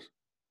somewhere else.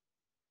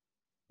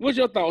 What's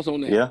your thoughts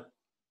on that? Yeah.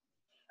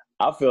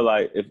 I feel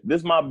like if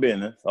this is my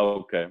business,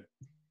 okay,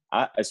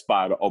 I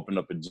aspire to open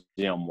up a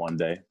gym one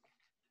day.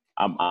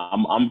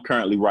 I'm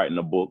currently writing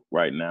a book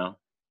right now.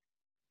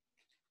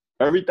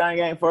 Everything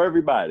ain't for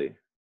everybody.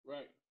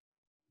 Right.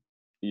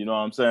 You know what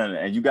I'm saying?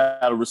 And you got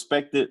to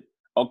respect it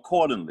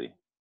accordingly.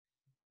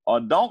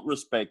 Or don't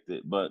respect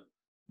it, but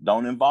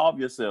don't involve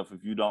yourself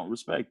if you don't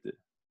respect it.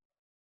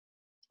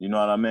 You know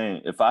what I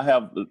mean? If I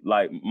have,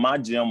 like, my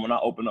gym, when I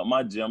open up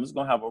my gym, it's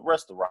going to have a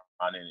restaurant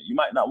in it. You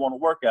might not want to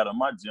work out in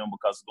my gym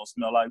because it's going to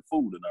smell like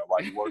food in there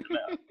while you're working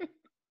out.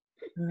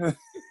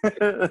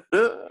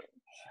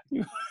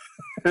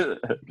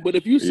 But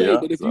if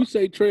you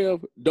say,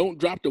 Trev, don't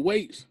drop the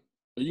weights,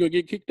 are you going to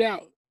get kicked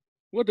out?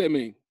 What that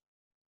mean?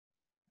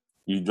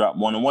 You drop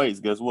one of the weights,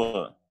 guess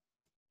what?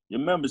 Your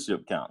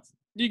membership counts.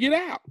 You get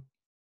out.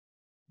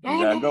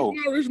 You gotta go.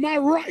 It's my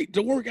right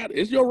to work out.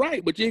 It's your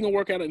right, but you ain't going to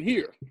work out in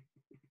here.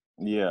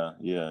 Yeah.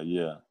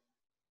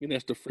 And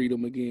that's the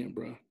freedom again,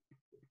 bro.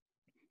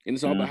 And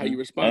it's all about how you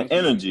respond. And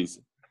energies.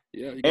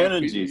 Yeah.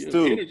 Energies,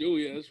 too. Energy. Oh,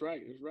 yeah, that's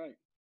right.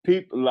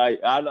 People, like,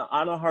 I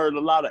done heard a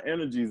lot of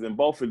energies in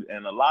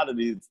and a lot of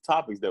these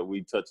topics that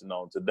we touching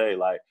on today.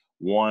 Like,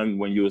 one,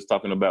 when you was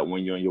talking about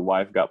when you and your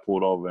wife got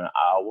pulled over in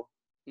Iowa.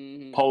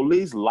 Mm-hmm.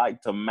 Police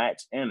like to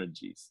match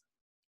energies.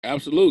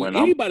 Absolutely.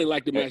 Anybody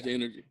like to match the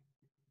energy.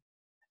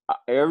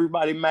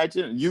 Everybody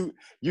matching.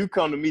 You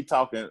come to me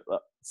talking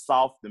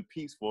soft and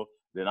peaceful.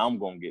 then I'm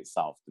gonna get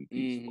soft and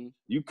peaceful. Mm-hmm.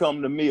 You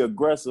come to me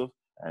aggressive,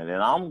 and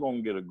then I'm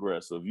gonna get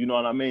aggressive. You know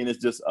what I mean?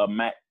 It's just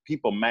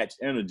people match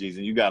energies,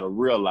 and you got to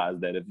realize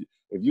that if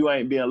you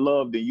ain't being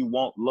loved, then you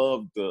want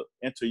love to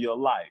enter your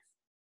life.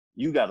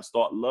 You got to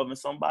start loving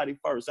somebody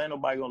first. Ain't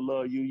nobody gonna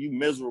love you. You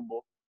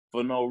miserable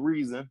for no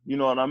reason. You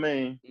know what I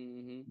mean?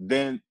 Mm-hmm.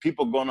 Then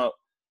people gonna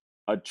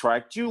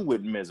attract you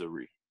with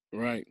misery.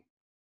 Right.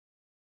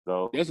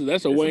 So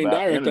that's a Wayne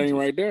Dyer thing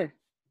right there.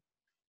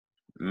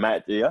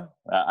 Matt, yeah.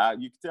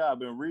 You can tell I've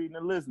been reading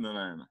and listening,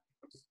 and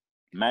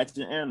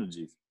matching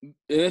energies.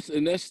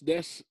 And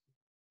that's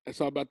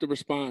all about the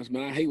response,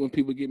 man. I hate when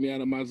people get me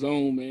out of my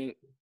zone, man.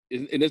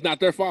 And it's not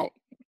their fault.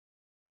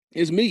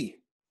 It's me.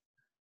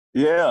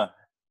 Yeah.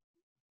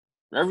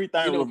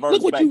 Everything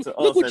reverts back to us.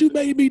 Look what you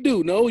made me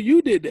do. No,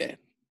 you did that.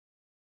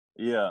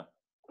 Yeah.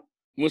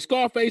 When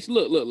Scarface,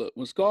 look.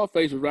 When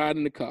Scarface was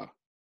riding in the car,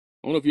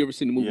 I don't know if you ever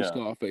seen the movie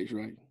Scarface,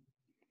 right?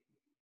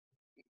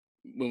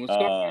 When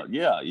Scarface,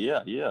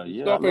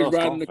 Scarface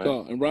riding in the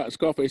car, and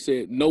Scarface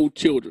said, "No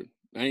children.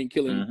 I ain't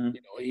killing. Mm-hmm.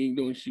 He ain't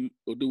doing shoot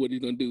or do what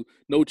he's gonna do.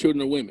 No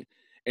children or women."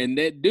 And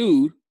that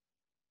dude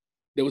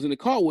that was in the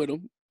car with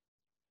him,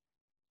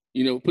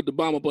 put the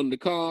bomb up under the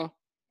car,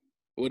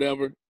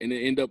 whatever, and then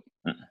end up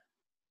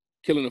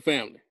killing the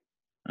family.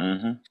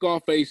 Mm-hmm.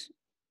 Scarface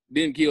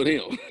didn't kill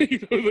him.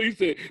 He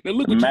said, "Now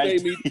look what you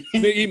made me."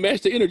 He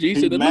matched the energy. He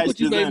said, "Look what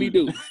you made me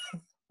do.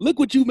 Look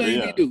what you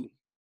made me do."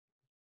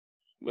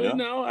 Well,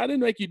 no, I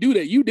didn't make you do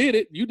that. You did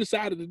it. You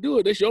decided to do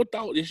it. That's your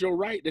thought. It's your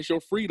right. That's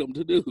your freedom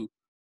to do.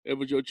 It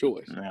was your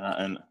choice.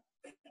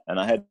 And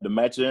I had to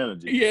match the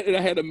energy. Yeah, and I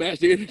had to match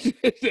the energy.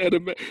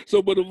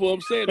 So, but what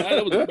I'm saying,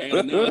 that was a bad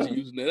analogy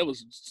using that. That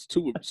was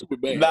super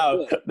bad.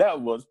 No, that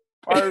was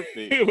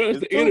perfect. It's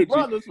the two energy.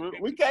 Brothers,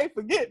 we can't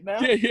forget now.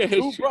 Yeah.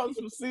 Two brothers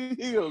from C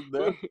Hills,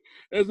 man.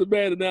 That's a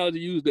bad analogy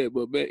to use that,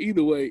 but man,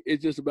 either way,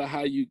 it's just about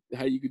how you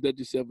conduct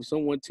yourself. If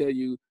someone tell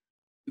you,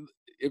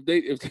 if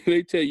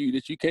they tell you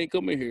that you can't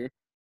come in here,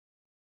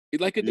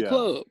 it's like at the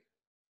club,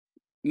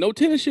 no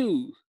tennis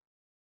shoes.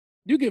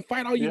 You can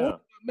fight all you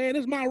want, man.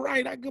 It's my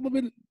right. I come up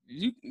in.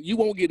 You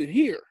won't get it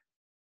here.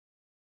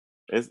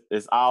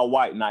 It's all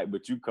white night,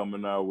 but you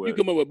coming there with. You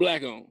come up with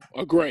black on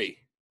or gray,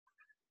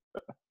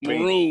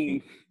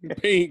 maroon,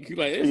 pink.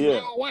 Like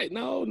it's all white.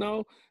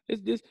 No,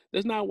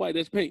 that's not white.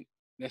 That's pink.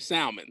 That's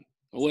salmon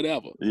or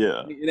whatever.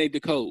 Yeah, it ain't the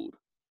code.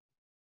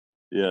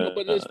 Yeah,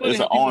 but it's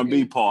an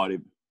R&B party.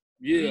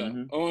 Yeah,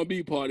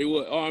 R&B party.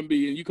 What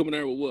R&B? And you coming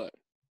there with what?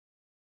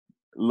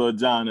 Lil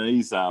Jon and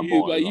Eastside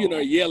Boys.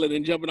 Like yelling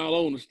and jumping all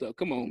over and stuff.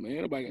 Come on,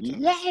 man. Nobody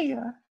got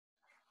time.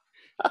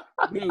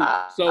 Dude,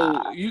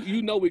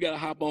 so we gotta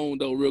hop on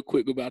though real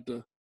quick about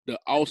the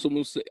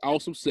awesome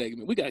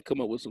segment. We gotta come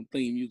up with some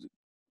theme music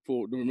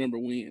to remember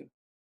when.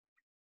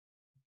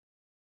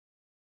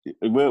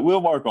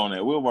 We'll work on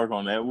that.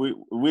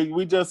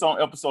 We just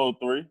on episode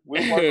 3.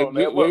 We'll work on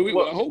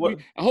that.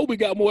 I hope we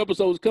got more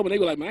episodes coming. They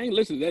were like, man, I ain't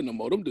listening to that no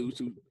more. Them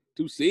dudes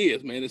too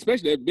serious, man.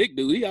 Especially that big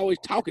dude. He always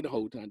talking the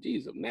whole time.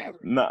 Jesus, never.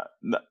 No.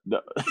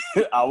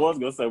 I was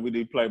gonna say we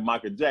need to play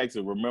Michael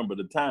Jackson. Remember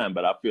the time,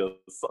 but I feel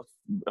funny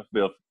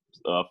about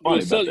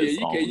this song.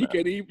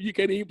 You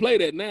can't even play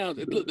that now.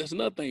 Look, that's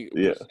another thing.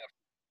 Yeah.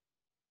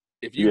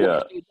 If you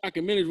watch those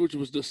documentaries, which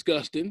was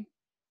disgusting.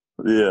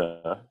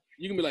 Yeah.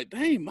 You can be like,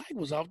 dang, Mike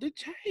was off the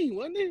chain,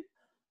 wasn't it?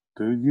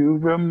 Do you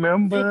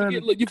remember?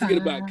 You forget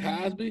about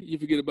Cosby. You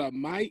forget about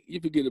Mike. You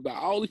forget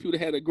about all these people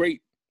that had a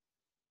great.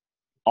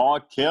 R.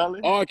 Kelly.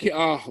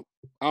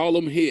 All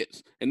them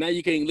hits. And now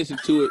you can't listen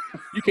to it.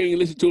 You can't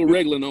listen to it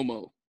regular no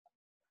more.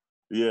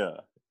 Yeah.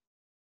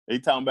 He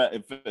talking about,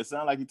 it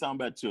sounds like he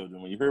talking about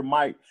children. When you hear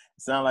Mike,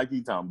 it sounds like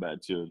he talking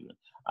about children.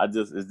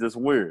 It's just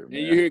weird, man.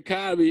 And you hear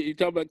Cosby, you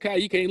talk about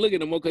Cosby, you can't look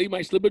at him because he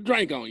might slip a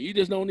drink on you. You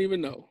just don't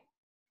even know.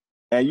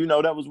 And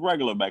that was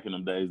regular back in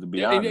them days, to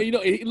be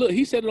honest. Look,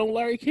 he said it on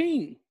Larry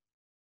King.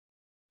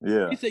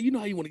 Yeah. He said,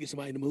 how you want to get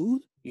somebody in the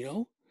mood?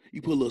 You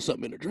put a little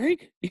something in the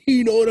drink.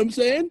 You know what I'm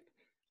saying?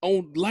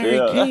 On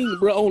Larry King,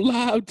 bro, on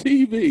live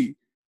TV.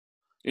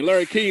 And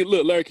Larry King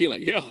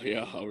like, yeah,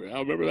 I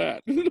remember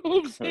that. You know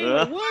what I'm saying?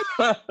 Like,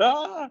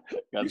 what?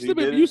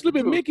 You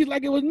slipping Mickey's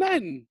like it was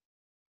nothing.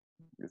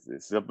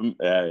 It's slipping,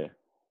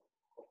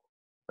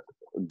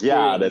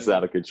 that's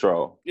out of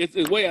control.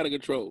 It's way out of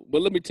control.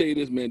 But let me tell you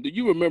this, man. Do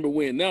you remember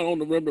when? Now I don't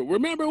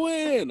remember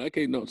when.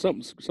 Okay, no,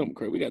 something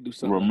crazy. We gotta do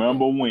something.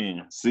 Remember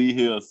when? See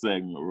here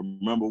segment.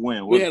 Remember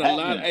when? We had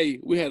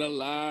a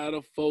lot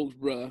of folks,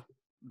 bro,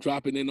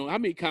 dropping in on. How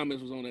many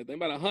comments was on that thing?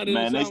 About 100.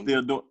 Man,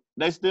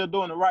 they still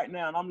doing it right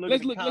now, and I'm looking.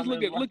 Let's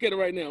look at it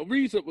right now.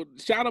 Read some,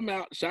 shout them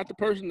out. Shout the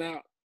person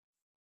out.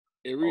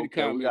 And read the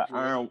comments. We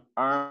got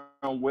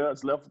Aaron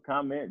Welch left a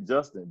comment.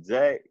 Justin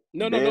Jack.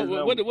 No.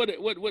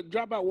 What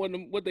drop out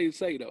one? What they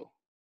say though?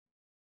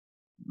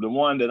 The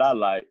one that I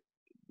like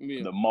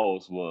the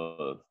most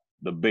was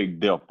the Big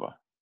Dipper.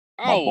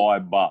 My boy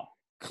Bob.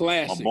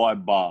 Classic. My boy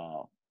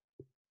Bob.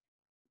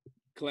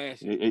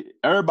 Classic.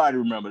 Everybody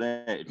remember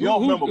that. If you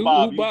don't remember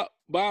Bob,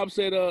 Bob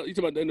said, you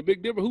talking about in the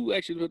Big Dipper? Who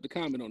actually put the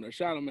comment on there?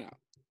 Shout him out.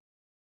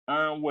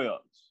 Aaron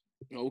Welch.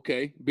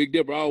 Okay, Big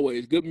Dipper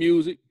always good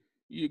music.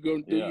 You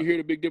going through, Yeah. you hear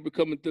the Big Dipper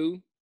coming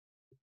through.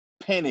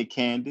 Penny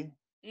candy.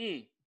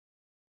 Mm.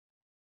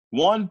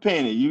 1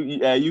 penny.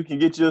 You can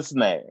get you a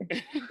snack.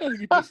 Get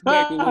your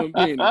snack for 1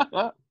 penny.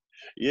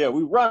 Yeah,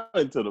 we run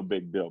into the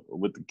Big Dipper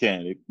with the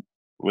candy,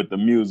 with the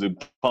music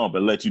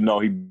pumping, let you know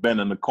he been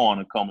in the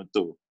corner coming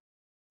through.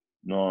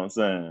 You know what I'm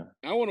saying?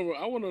 I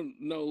wanna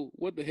know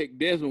what the heck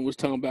Desmond was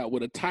talking about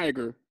with a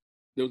tiger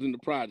that was in the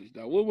project.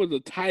 Now, what was a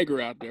tiger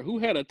out there? Who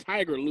had a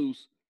tiger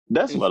loose?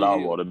 That's what I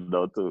Hill? want to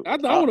know too. I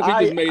wonder if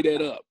he just made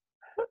that up.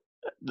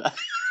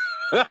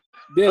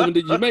 Desmond,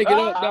 did you make it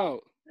up,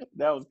 dog?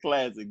 That was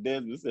classic.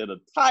 Desmond said a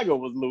tiger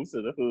was loose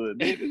in the hood,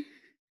 didn't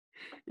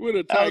When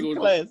a that tiger was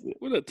classic.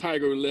 when a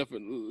tiger left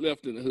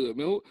in the hood,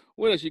 man.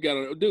 What else you got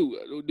to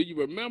do? Do you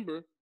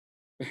remember?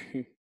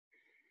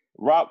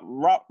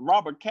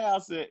 Robert Cal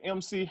said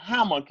MC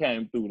Hammer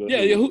came through the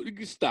Yeah,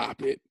 hood.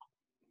 stop it.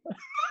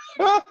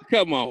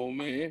 Come on,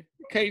 man.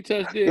 Can't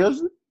touch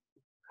this.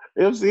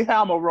 MC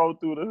Hammer rode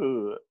through the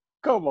hood.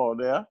 Come on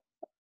now.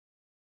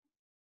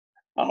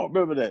 I don't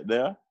remember that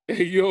there.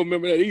 You don't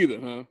remember that either,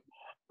 huh?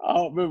 I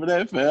don't remember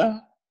that,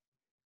 fam.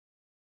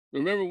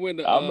 Remember when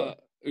the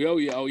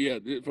oh yeah,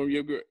 from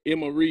your girl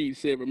Emma Reed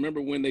said,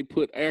 remember when they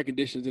put air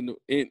conditioners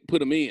put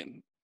them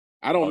in?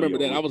 I don't remember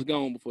that. I was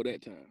gone before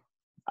that time.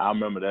 I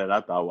remember that.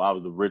 I thought I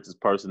was the richest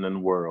person in the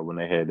world when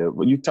they had that.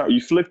 When you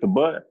flick the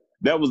button,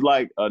 that was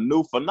like a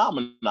new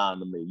phenomenon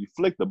to me. You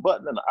flick the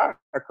button and the air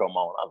come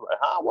on. I was like,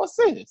 huh, what's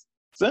this?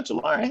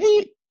 Central Iron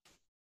Heat.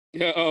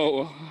 Yeah,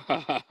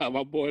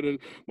 my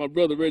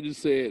brother Reggie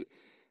said,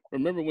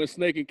 remember when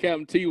Snake and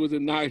Captain T was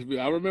in Knoxville?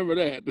 I remember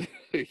that.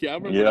 Yeah, I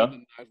remember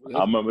that.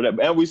 I remember that.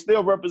 And we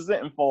still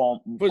representing for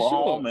sure.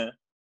 home,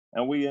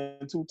 and we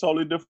in 2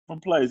 totally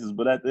different places.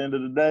 But at the end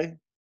of the day,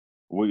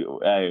 we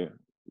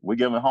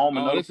giving home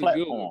another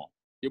platform.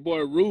 Your boy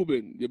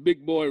Ruben, your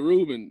big boy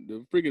Ruben,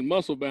 the freaking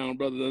muscle bound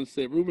brother, done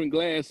said. Ruben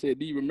Glass said,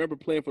 "Do you remember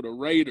playing for the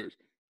Raiders?"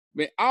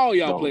 Man, all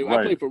y'all play.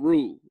 I played for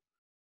Rube.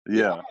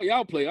 Yeah.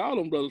 Y'all play. All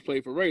them brothers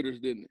played for Raiders,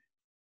 didn't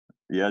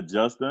they? Yeah,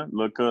 Justin.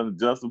 Look,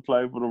 Justin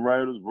played for the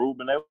Raiders.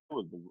 Ruben,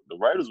 the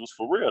Raiders was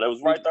for real. They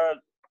was right there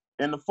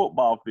in the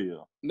football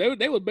field.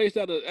 They was based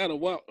out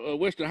of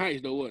Western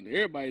Heights, though, wasn't it?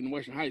 Everybody in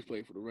Western Heights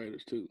played for the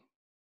Raiders too.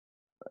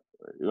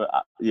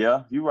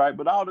 Yeah, you're right.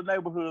 But all the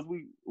neighborhoods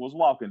we was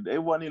walking, they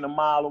wasn't even a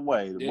mile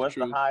away. The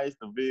Western Heights,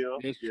 the Ville.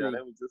 That's true.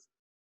 They was just.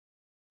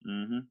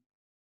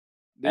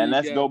 And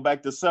let's go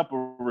back to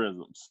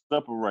separation.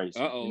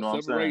 Uh-oh, you know what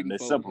I'm saying? They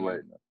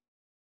separating them.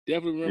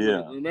 Definitely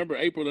remember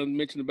April done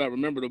mentioned about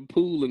remember the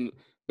pool in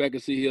back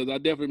at Sea Hills. I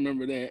definitely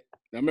remember that.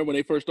 I remember when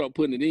they first started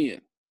putting it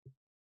in.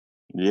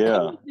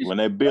 Yeah, when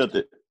they built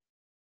it.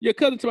 Your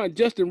cousin to my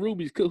Justin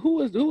Ruby's cook. Who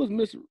was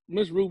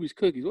Miss Ruby's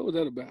Cookies? What was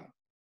that about?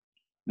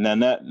 Now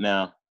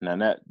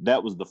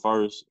that was the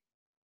first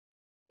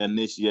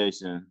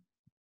initiation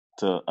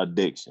to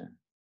addiction.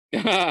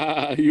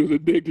 You was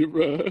addicted,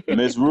 bro.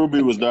 Miss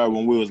Ruby was there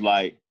when we was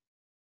like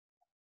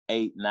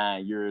 8,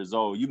 9 years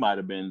old. You might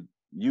have been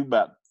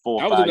about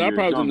 4 or 5 years. I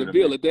probably was in the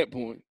Ville at that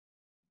point.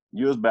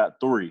 You was about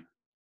 3,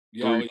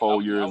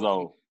 4 years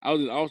old. I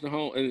was in Austin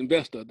Home, an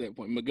investor at that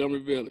point,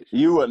 Montgomery Village.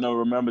 You wouldn't have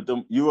remembered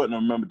them.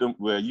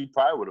 Well, you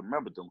probably would have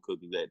remembered them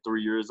cookies at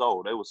 3 years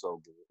old. They were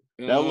so good.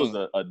 That was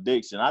an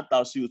addiction. I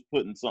thought she was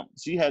putting something.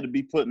 She had to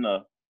be putting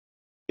a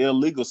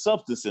illegal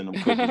substance in them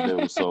cookies. They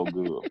were so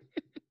good.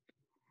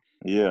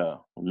 Yeah,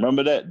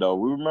 remember that though.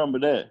 We remember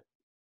that.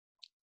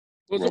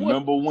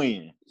 Remember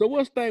when? So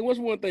what's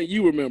one thing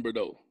you remember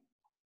though?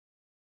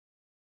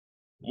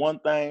 One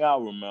thing I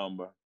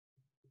remember.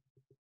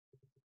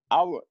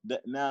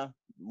 Now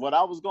what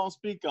I was gonna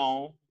speak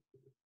on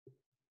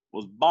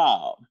was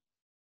Bob.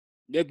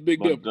 That's the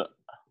Big Dipper.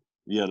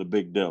 The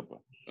Big Dipper.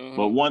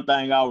 But one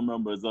thing I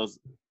remember is us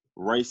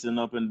racing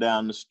up and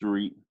down the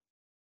street.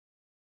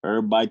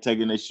 Everybody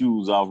taking their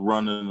shoes off,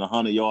 running a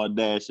 100-yard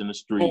dash in the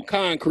street. On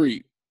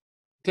concrete.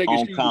 Think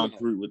you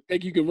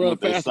can run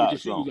faster with your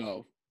shoes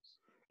off.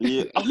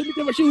 Yeah. Let me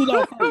get my shoes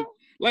off first.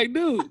 Like,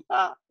 dude,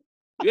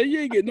 you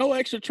ain't get no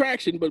extra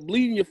traction, but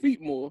bleeding your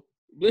feet more,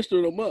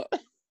 blistering them up.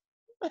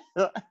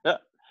 I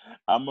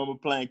remember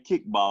playing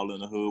kickball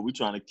in the hood. We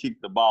trying to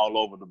kick the ball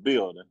over the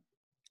building.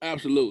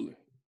 Absolutely.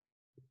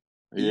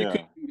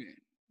 Yeah.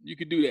 You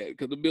could do that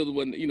because the building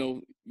wasn't,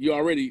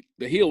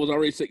 the hill was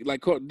already set.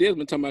 Like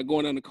Desmond talking about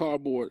going down the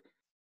cardboard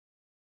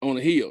on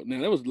a hill. Now,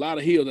 there was a lot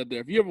of hills out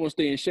there. If you ever want to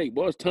stay in shape,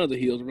 boy, there's tons of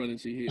hills running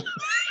to hill.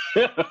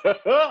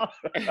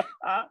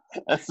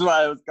 That's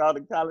why it was called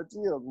the College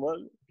Hills,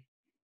 wasn't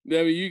it?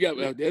 I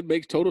mean, that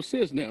makes total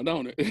sense now,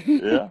 don't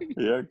it?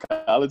 yeah.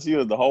 College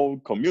Hills, the whole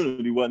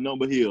community wasn't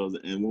number hills.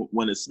 And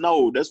when it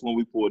snowed, that's when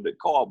we pulled the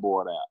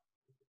cardboard out.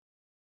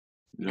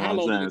 You know How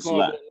what long I'm did saying?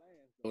 the cardboard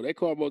last? That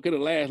cardboard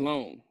couldn't last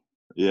long.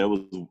 Yeah, it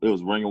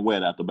was wringing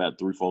wet after about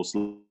 3-4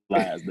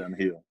 slides down the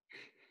hill.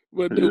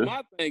 But dude,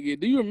 my thing is,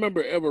 do you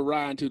remember ever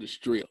riding to the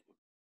Strip?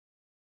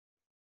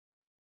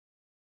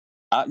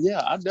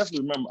 Yeah, I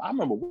definitely remember. I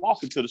remember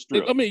walking to the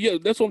Strip. I mean, yeah,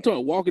 that's what I'm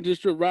talking about. Walking to the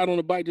Strip, ride on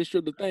the bike to the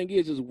Strip. The thing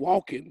is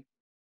walking.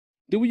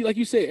 Like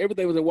you said,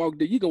 everything was a walk.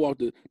 You can walk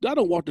I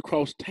don't walk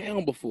across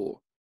town before.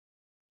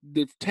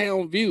 the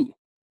town view.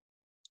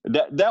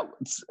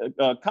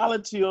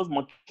 College Hills,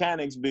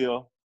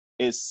 Mechanicsville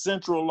is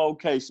central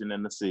location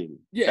in the city.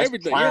 Yeah, That's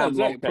everything. prime Yeah,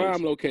 exactly. location.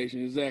 Prime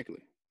location,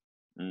 exactly.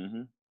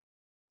 Mm-hmm.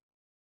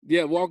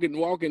 Yeah,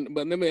 walking.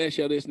 But let me ask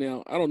you this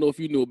now. I don't know if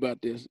you knew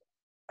about this.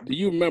 Do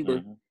you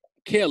remember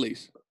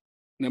Kelly's?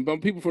 Now,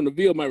 people from the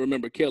Ville might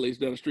remember Kelly's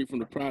down the street from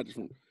the project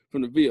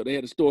from the Ville. They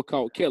had a store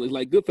called Kelly's,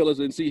 like Goodfellas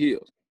in Sea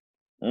Hills.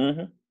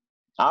 Mm-hmm.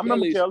 I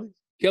remember Kelly's.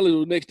 Kelly's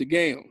was next to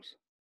Gams.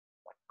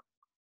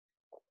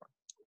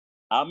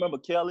 I remember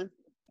Kelly.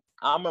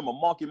 I remember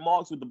Marky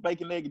Mark's with the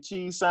bacon, egg, and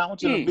cheese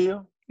sandwich in the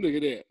Ville. Look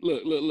at that.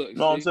 Look. You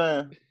know what I'm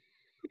saying?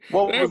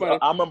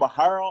 I remember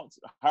Harold's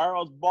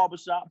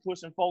barbershop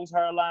pushing folks'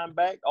 hairline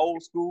back,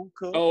 old school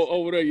cook. Oh,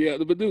 over there, yeah.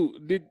 But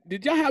dude,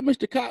 did y'all have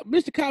Mr. Cobb?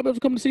 Mr. Cobb ever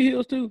come to Sea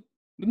Hills too?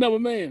 The number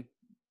man.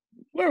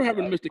 Whatever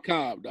happened to Mr.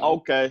 Cobb, dog?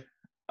 Okay.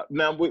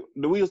 Now we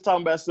was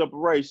talking about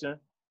separation.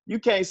 You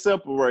can't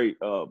separate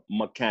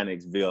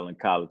Mechanicsville and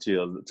College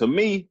Hills. To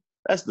me,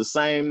 that's the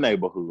same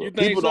neighborhood. You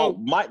think People so?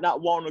 might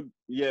not want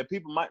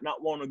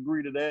to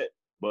agree to that.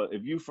 But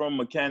if you from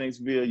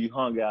Mechanicsville, you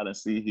hung out in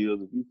Sea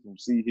Hills. If you from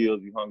Sea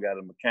Hills, you hung out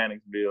in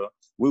Mechanicsville.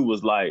 We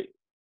was like,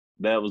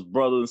 that was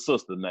brother and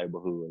sister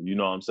neighborhood. You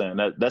know what I'm saying?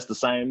 That's the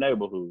same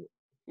neighborhood.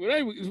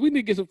 Well, we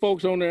need to get some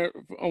folks on there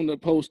on the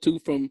post too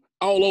from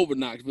all over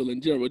Knoxville in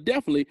general.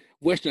 Definitely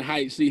Western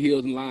Heights, Sea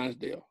Hills, and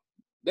Linesdale.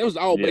 That was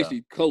all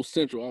basically close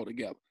central all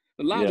together.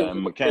 Yeah,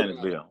 and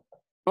Mechanicsville.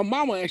 My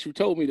mama actually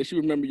told me that she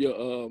remembered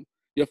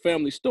your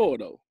family store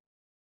though.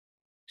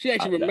 She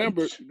actually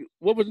remembered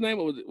what was the name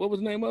of it? What was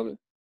the name of it?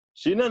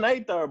 She done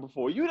ate there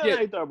before. You done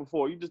ate there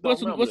before. You just don't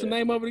remember. What's the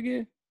name of it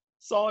again?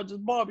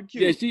 Sergeant's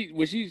Barbecue. Yeah,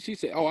 she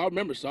said, "Oh, I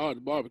remember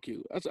Sergeant's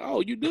Barbecue." I said, "Oh,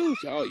 you do?"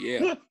 She said, "Oh,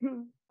 yeah."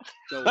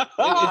 So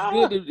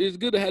it's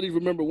good to have these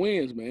remember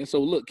wins, man.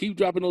 So look, keep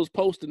dropping those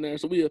posts in there.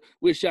 So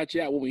we'll shout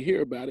you out when we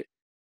hear about it,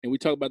 and we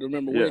talk about the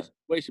remember wins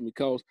situation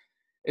because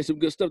it's some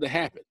good stuff that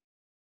happened.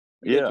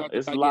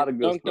 It's a lot of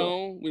good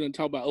stuff. We don't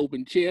talk about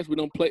open chest. We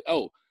don't play.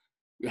 Oh,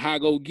 how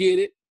go get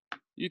it?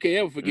 You can't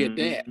ever forget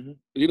that.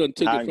 You done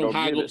took it from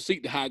high go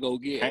seek to high go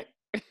get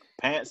it.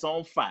 Pants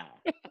on fire.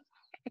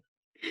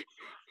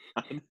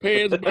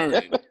 Pants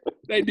burning.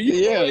 Hey, do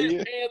you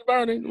pants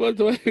burning? What's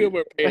the way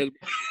pants?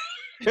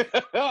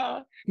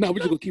 No, we're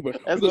just gonna keep her.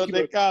 That's what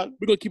they call it.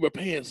 We're gonna keep her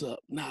pants up.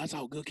 Nah, it's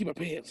all good. Keep her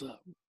pants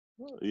up.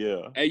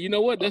 Yeah. Hey, you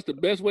know what? That's the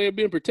best way of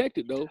being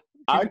protected, though.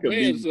 I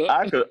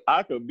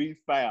could be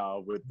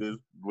foul with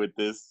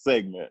this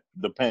segment,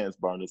 the pants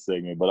burner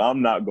segment, but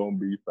I'm not gonna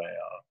be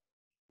foul.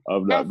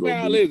 How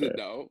foul is it,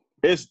 though?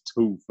 It's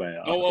too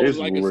foul. Oh, it's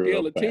like a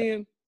scale of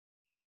 10?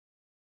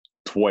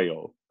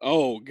 12.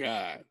 Oh,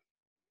 God.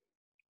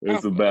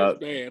 It's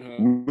about bad, huh?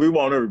 We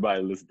want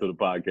everybody to listen to the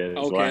podcast.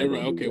 Okay,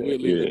 right. Okay, we'll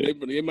leave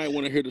it. They might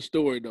want to hear the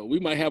story though. We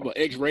might have an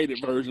X-rated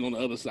version on the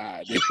other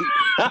side.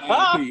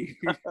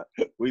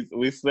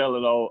 we sell it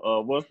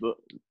on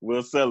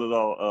we'll sell it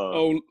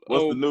on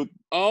the new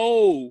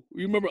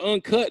you remember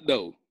Uncut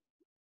though?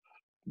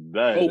 We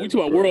talking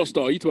about World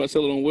Star. You talking about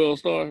selling on World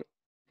Star?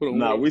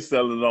 No, we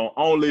sell it on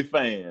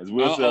OnlyFans.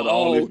 We'll sell the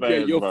OnlyFans.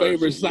 Okay, your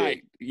favorite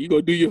site. You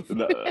gonna do your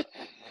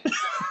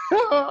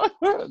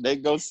they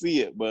go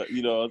see it, but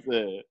you know what I'm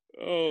saying?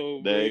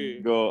 Oh, they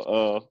man.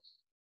 Go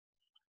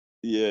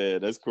yeah,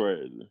 that's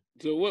crazy.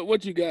 So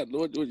what you got?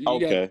 What you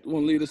got?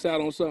 Want to lead us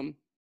out on something?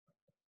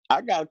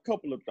 I got a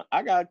couple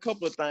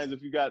of things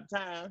if you got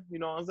time, you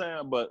know what I'm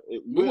saying? But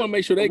we want to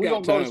make sure they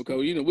got time because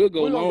we'll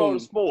go long. We're gonna go to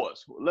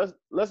sports.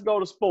 Let's go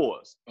to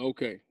sports.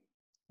 Okay.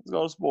 Let's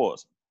go to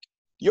sports.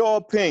 Your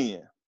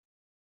opinion.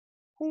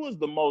 Who is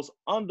the most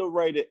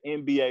underrated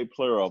NBA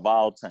player of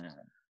all time?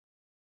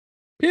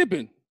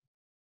 Pippen.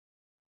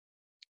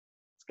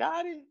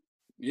 Scotty?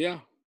 Yeah.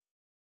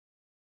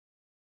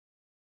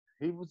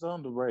 He was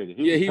underrated.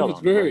 He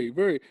was very,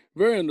 very,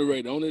 very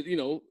underrated. On it,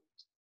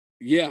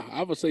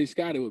 I would say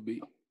Scotty would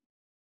be.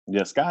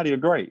 Yeah, Scotty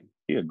great.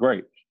 He a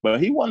great. But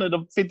he one of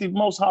the 50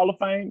 most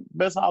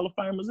best Hall of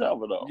Famers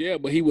ever, though. Yeah,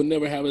 but he would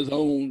never have his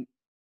own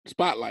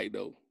spotlight,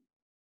 though.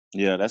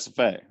 Yeah, that's a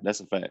fact.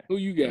 Who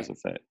you got? That's a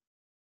fact.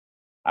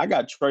 I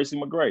got Tracy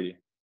McGrady.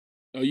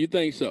 Oh, you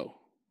think so?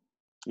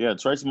 Yeah,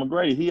 Tracy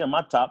McGrady. He in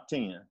my top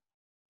 10.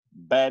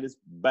 Baddest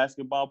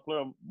basketball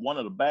player, one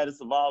of the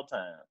baddest of all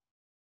time.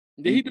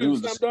 Did he do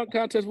the slam dunk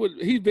contest with?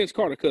 He's Vince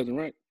Carter cousin,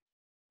 right?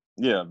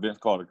 Yeah, Vince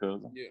Carter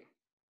cousin.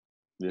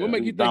 Yeah. What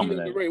make you think he's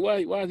underrated?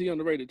 Why is he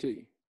underrated to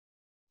you?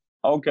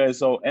 Okay,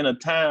 so in a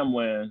time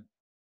when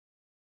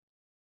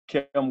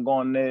Kevin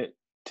Garnett,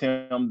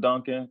 Tim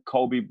Duncan,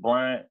 Kobe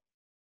Bryant,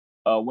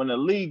 when the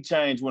league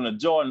changed, when the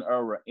Jordan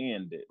era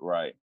ended,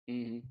 right?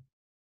 Mm-hmm.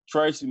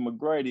 Tracy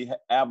McGrady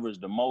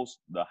averaged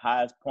the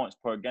highest points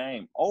per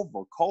game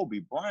over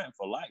Kobe Bryant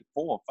for like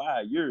 4 or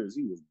 5 years.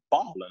 He was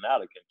balling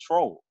out of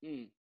control.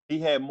 He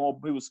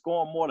was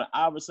scoring more than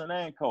Iverson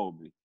and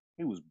Kobe.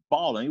 He was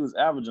balling. He was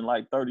averaging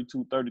like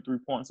 32, 33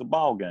 points a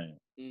ball game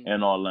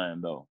in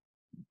Orlando.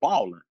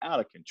 Balling out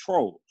of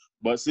control.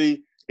 But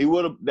see, they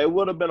would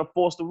have been a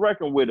force to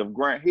reckon with if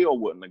Grant Hill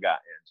wouldn't have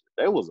got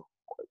injured.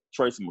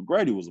 Tracy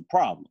McGrady was a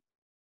problem.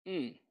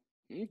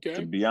 Okay.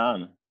 To be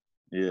honest.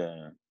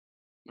 Yeah.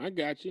 I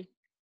got you.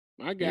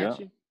 I Yeah. got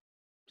you.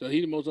 So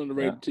he's the most Yeah.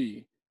 underrated to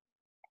you.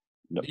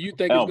 No, Do you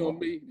think it's ever. gonna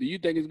be? Do you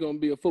think it's gonna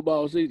be a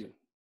football season?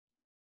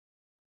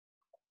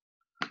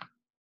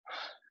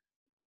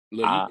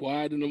 Look, you I,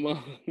 quiet in the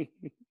mouth.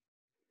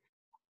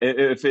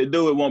 if it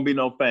do, it won't be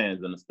no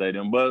fans in the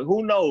stadium. But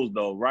who knows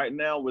though? Right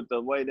now, with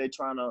the way they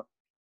trying to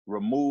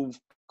remove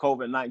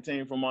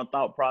COVID-19 from our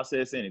thought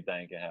process,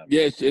 anything can happen.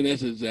 Yes, and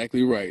that's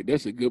exactly right.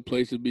 That's a good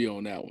place to be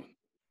on that one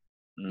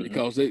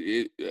because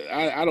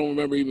I don't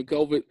remember even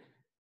COVID.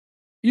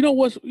 You know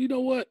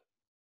what?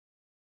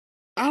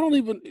 I don't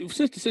even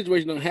since the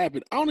situation done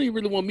happened. I don't even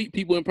really want to meet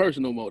people in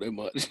person no more that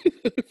much.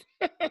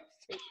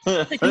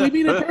 Hey, can we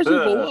meet in person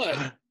for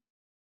what?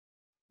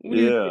 We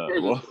need to meet in Yeah.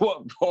 person.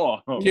 What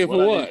for? Yeah, What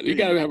for I need to what? You see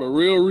gotta you have a for?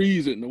 real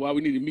reason why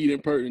we need to meet in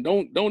person.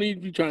 Don't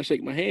even be trying to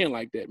shake my hand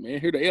like that, man.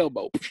 Here the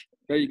elbow.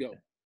 There you go.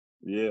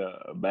 Yeah.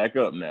 Back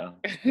up now.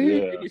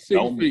 Give Yeah. me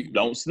 6 feet.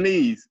 Don't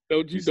sneeze.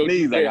 Don't You you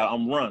sneeze, dare.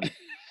 I'm running.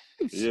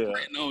 Yeah.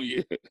 Sprinting on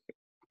you.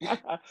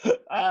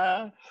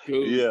 Ah,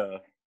 Cool. yeah.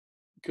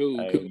 Cool.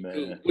 Hey Cool. Cool.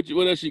 man.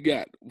 What else you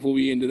got before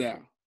we end it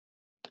out?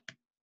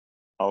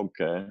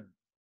 Okay.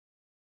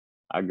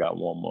 I got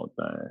one more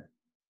thing.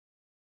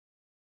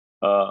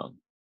 Uh,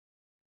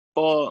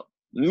 for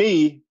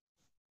me,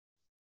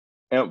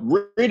 and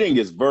reading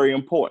is very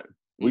important.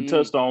 We Mm-hmm.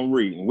 touched on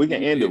reading. We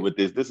can We end it did. with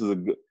this. This is a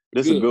Good.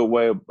 good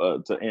way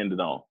to end it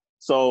on.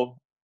 So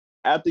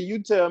after you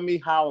tell me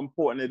how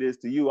important it is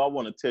to you, I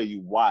want to tell you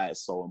why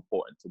it's so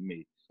important to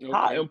me.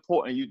 How Okay.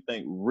 important you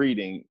think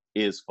reading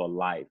is for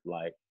life?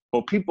 Like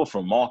for people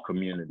from our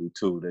community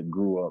too that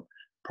grew up,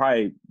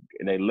 probably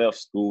they left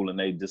school and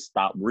they just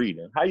stopped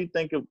reading.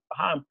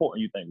 How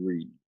important you think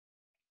reading?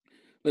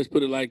 Let's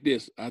put it like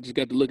this. I just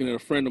got to looking at a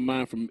friend of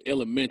mine from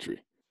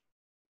elementary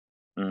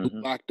who's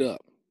Mm-hmm. locked up,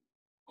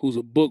 who's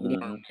a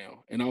bookworm Mm-hmm.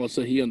 now, and all of a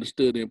sudden he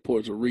understood the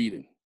importance of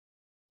reading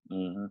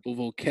Mm-hmm. for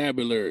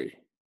vocabulary,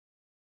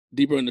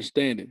 deeper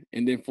understanding.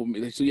 And then for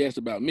me, so you asked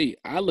about me.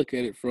 I look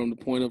at it from the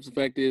point of the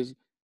fact is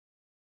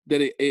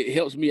that it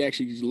helps me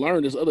actually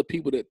learn there's other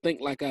people that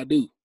think like I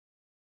do.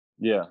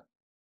 Yeah.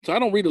 So I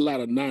don't read a lot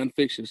of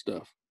nonfiction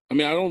stuff. I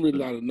mean, I don't read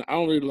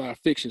a lot of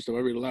fiction stuff. I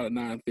read a lot of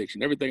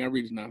nonfiction. Everything I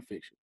read is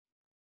nonfiction.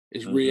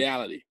 It's Mm-hmm.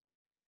 reality.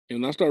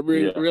 And when I start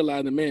Yeah.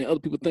 realizing, man, other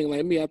people think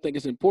like me, I think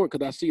it's important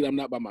because I see that I'm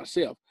not by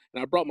myself.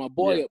 And I brought my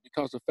boy Yeah. up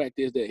because the fact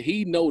is that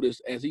he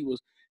noticed as he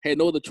had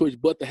no other choice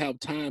but to have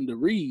time to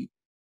read.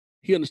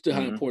 He understood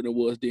how Mm-hmm. important it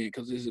was then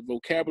because his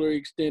vocabulary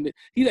extended.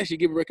 He'd actually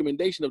give a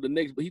recommendation of the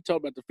next, but he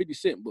talked about the 50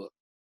 Cent book.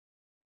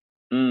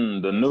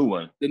 The new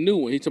one. The new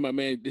one. He told my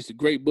man, this is a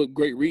great book,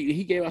 great read. And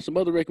he gave out some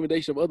other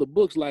recommendation of other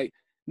books. Like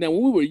now,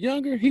 when we were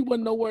younger, he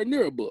wasn't nowhere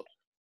near a book.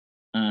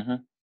 Mm-hmm.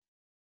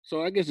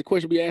 So I guess the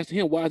question we asked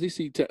him, why does he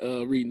see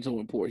reading so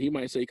important? He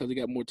might say because he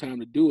got more time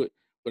to do it.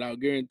 But I'll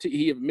guarantee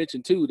he have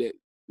mentioned too that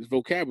it's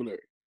vocabulary.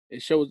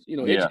 It shows,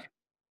 Yeah. educate.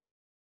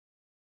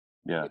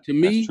 Yeah. But to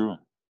That's me, true.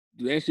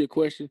 to answer your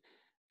question,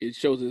 it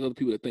shows there's other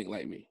people that think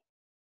like me.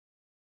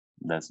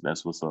 That's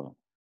what's up.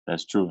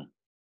 That's true.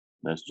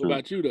 That's What true.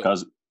 about you though?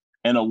 Because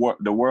in the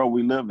world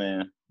we live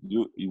in,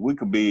 we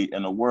could be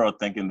in a world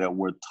thinking that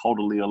we're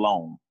totally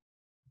alone.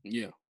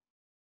 Yeah.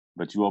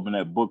 But you open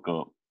that book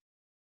up,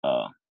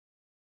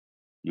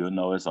 you'll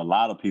know it's a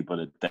lot of people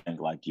that think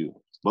like you.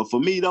 But for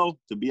me though,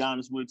 to be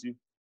honest with you,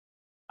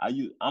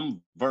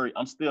 I'm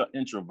still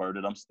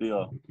introverted. I'm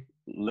still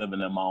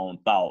living in my own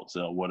thoughts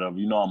or whatever.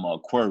 You know, I'm an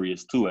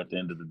Aquarius too at the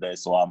end of the day.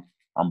 So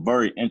I'm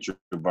very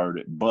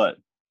introverted, but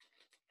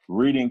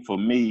reading for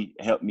me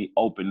helped me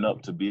open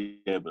up to be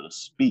able to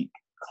speak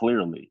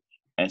clearly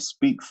and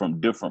speak from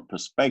different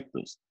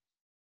perspectives.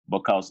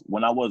 Because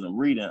when I wasn't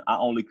reading, I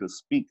only could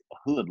speak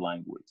hood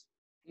language.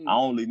 I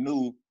only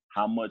knew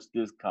how much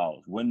this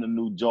cost, when the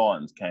new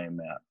Jordans came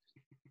out.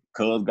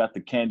 Cuz got the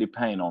candy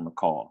paint on the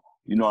car.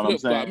 You know what I'm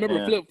Flip flop. saying?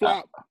 Remember flip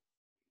flop?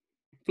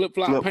 Flip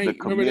flop Flip the paint.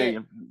 Remember that?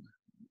 chameleon.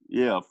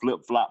 Yeah,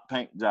 flip flop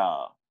paint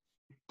job.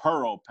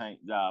 Pearl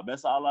paint job.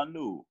 That's all I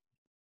knew.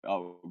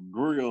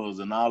 Grills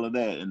and all of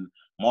that. And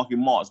Marky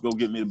Mark's go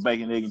get me the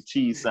bacon, egg, and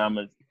cheese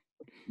sandwich.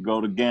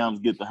 Go to Gams,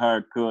 get the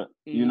haircut.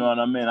 You know what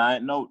I mean?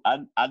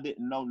 I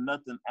didn't know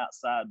nothing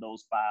outside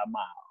those 5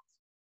 miles.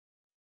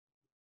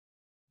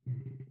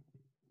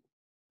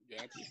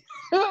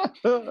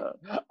 Gotcha.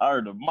 I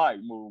heard the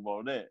mic move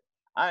on that.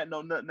 I didn't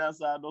know nothing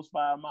outside those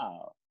 5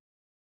 miles.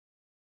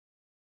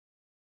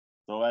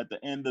 So at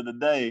the end of the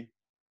day,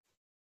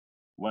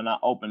 when I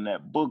opened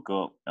that book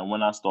up and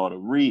when I started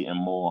reading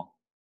more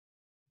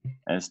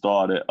and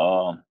started, you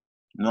know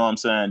what I'm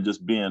saying,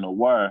 just being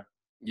aware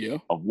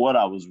of what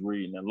I was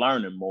reading and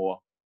learning more,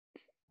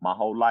 my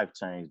whole life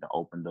changed and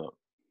opened up.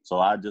 So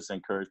I just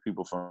encourage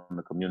people from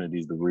the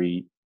communities to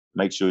read.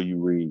 Make sure you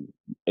read.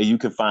 And you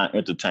can find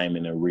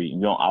entertainment in reading.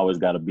 You don't always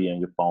got to be on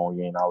your phone.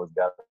 You ain't always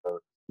got to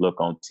look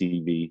on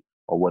TV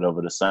or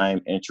whatever. The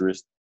same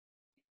interest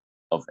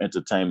of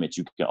entertainment,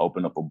 you can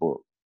open up a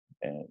book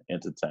and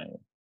entertain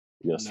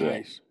yourself.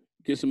 Nice.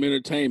 Get some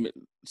entertainment.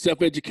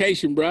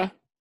 Self-education, bruh.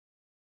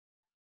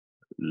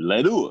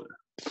 Let's do it.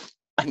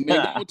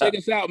 Man, go take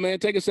us out, man.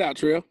 Take us out,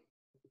 Trill.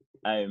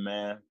 Hey,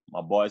 man,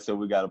 my boy said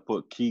we got to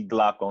put Key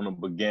Glock on the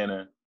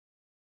beginning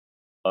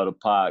of the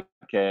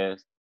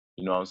podcast.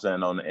 You know what I'm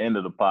saying? On the end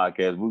of the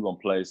podcast, we're going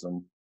to play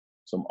some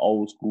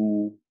old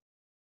school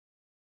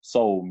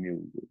soul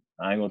music.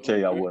 I ain't going to tell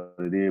y'all what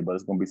it is, but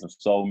it's going to be some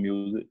soul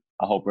music.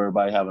 I hope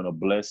everybody having a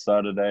blessed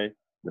Saturday.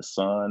 The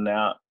sun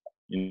out.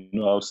 You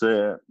know what I'm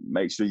saying?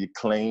 Make sure you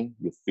clean,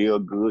 you feel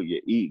good, you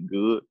eat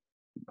good.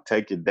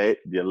 Take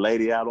your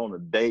lady out on a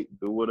date,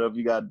 do whatever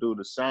you gotta do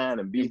to shine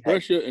and be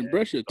happy. And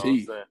brush your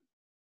teeth.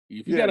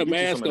 If you got a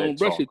mask on,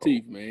 brush your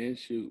teeth, man.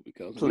 Shoot,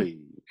 because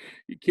please,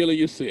 you're killing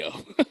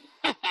yourself.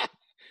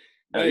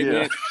 Hey,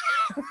 man,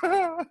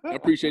 I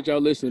appreciate y'all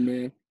listening,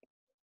 man.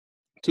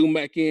 Tune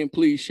back in,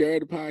 please share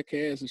the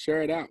podcast and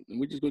share it out, and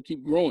we're just gonna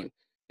keep growing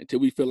until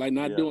we feel like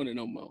not doing it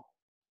no more.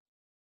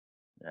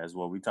 That's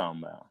what we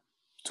talking about.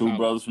 Two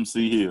brothers from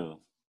C Hill.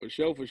 For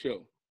sure.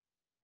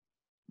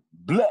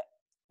 Black.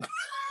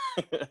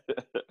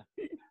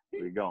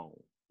 We gone.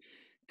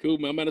 Cool,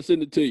 man. I'm about to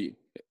send it to you.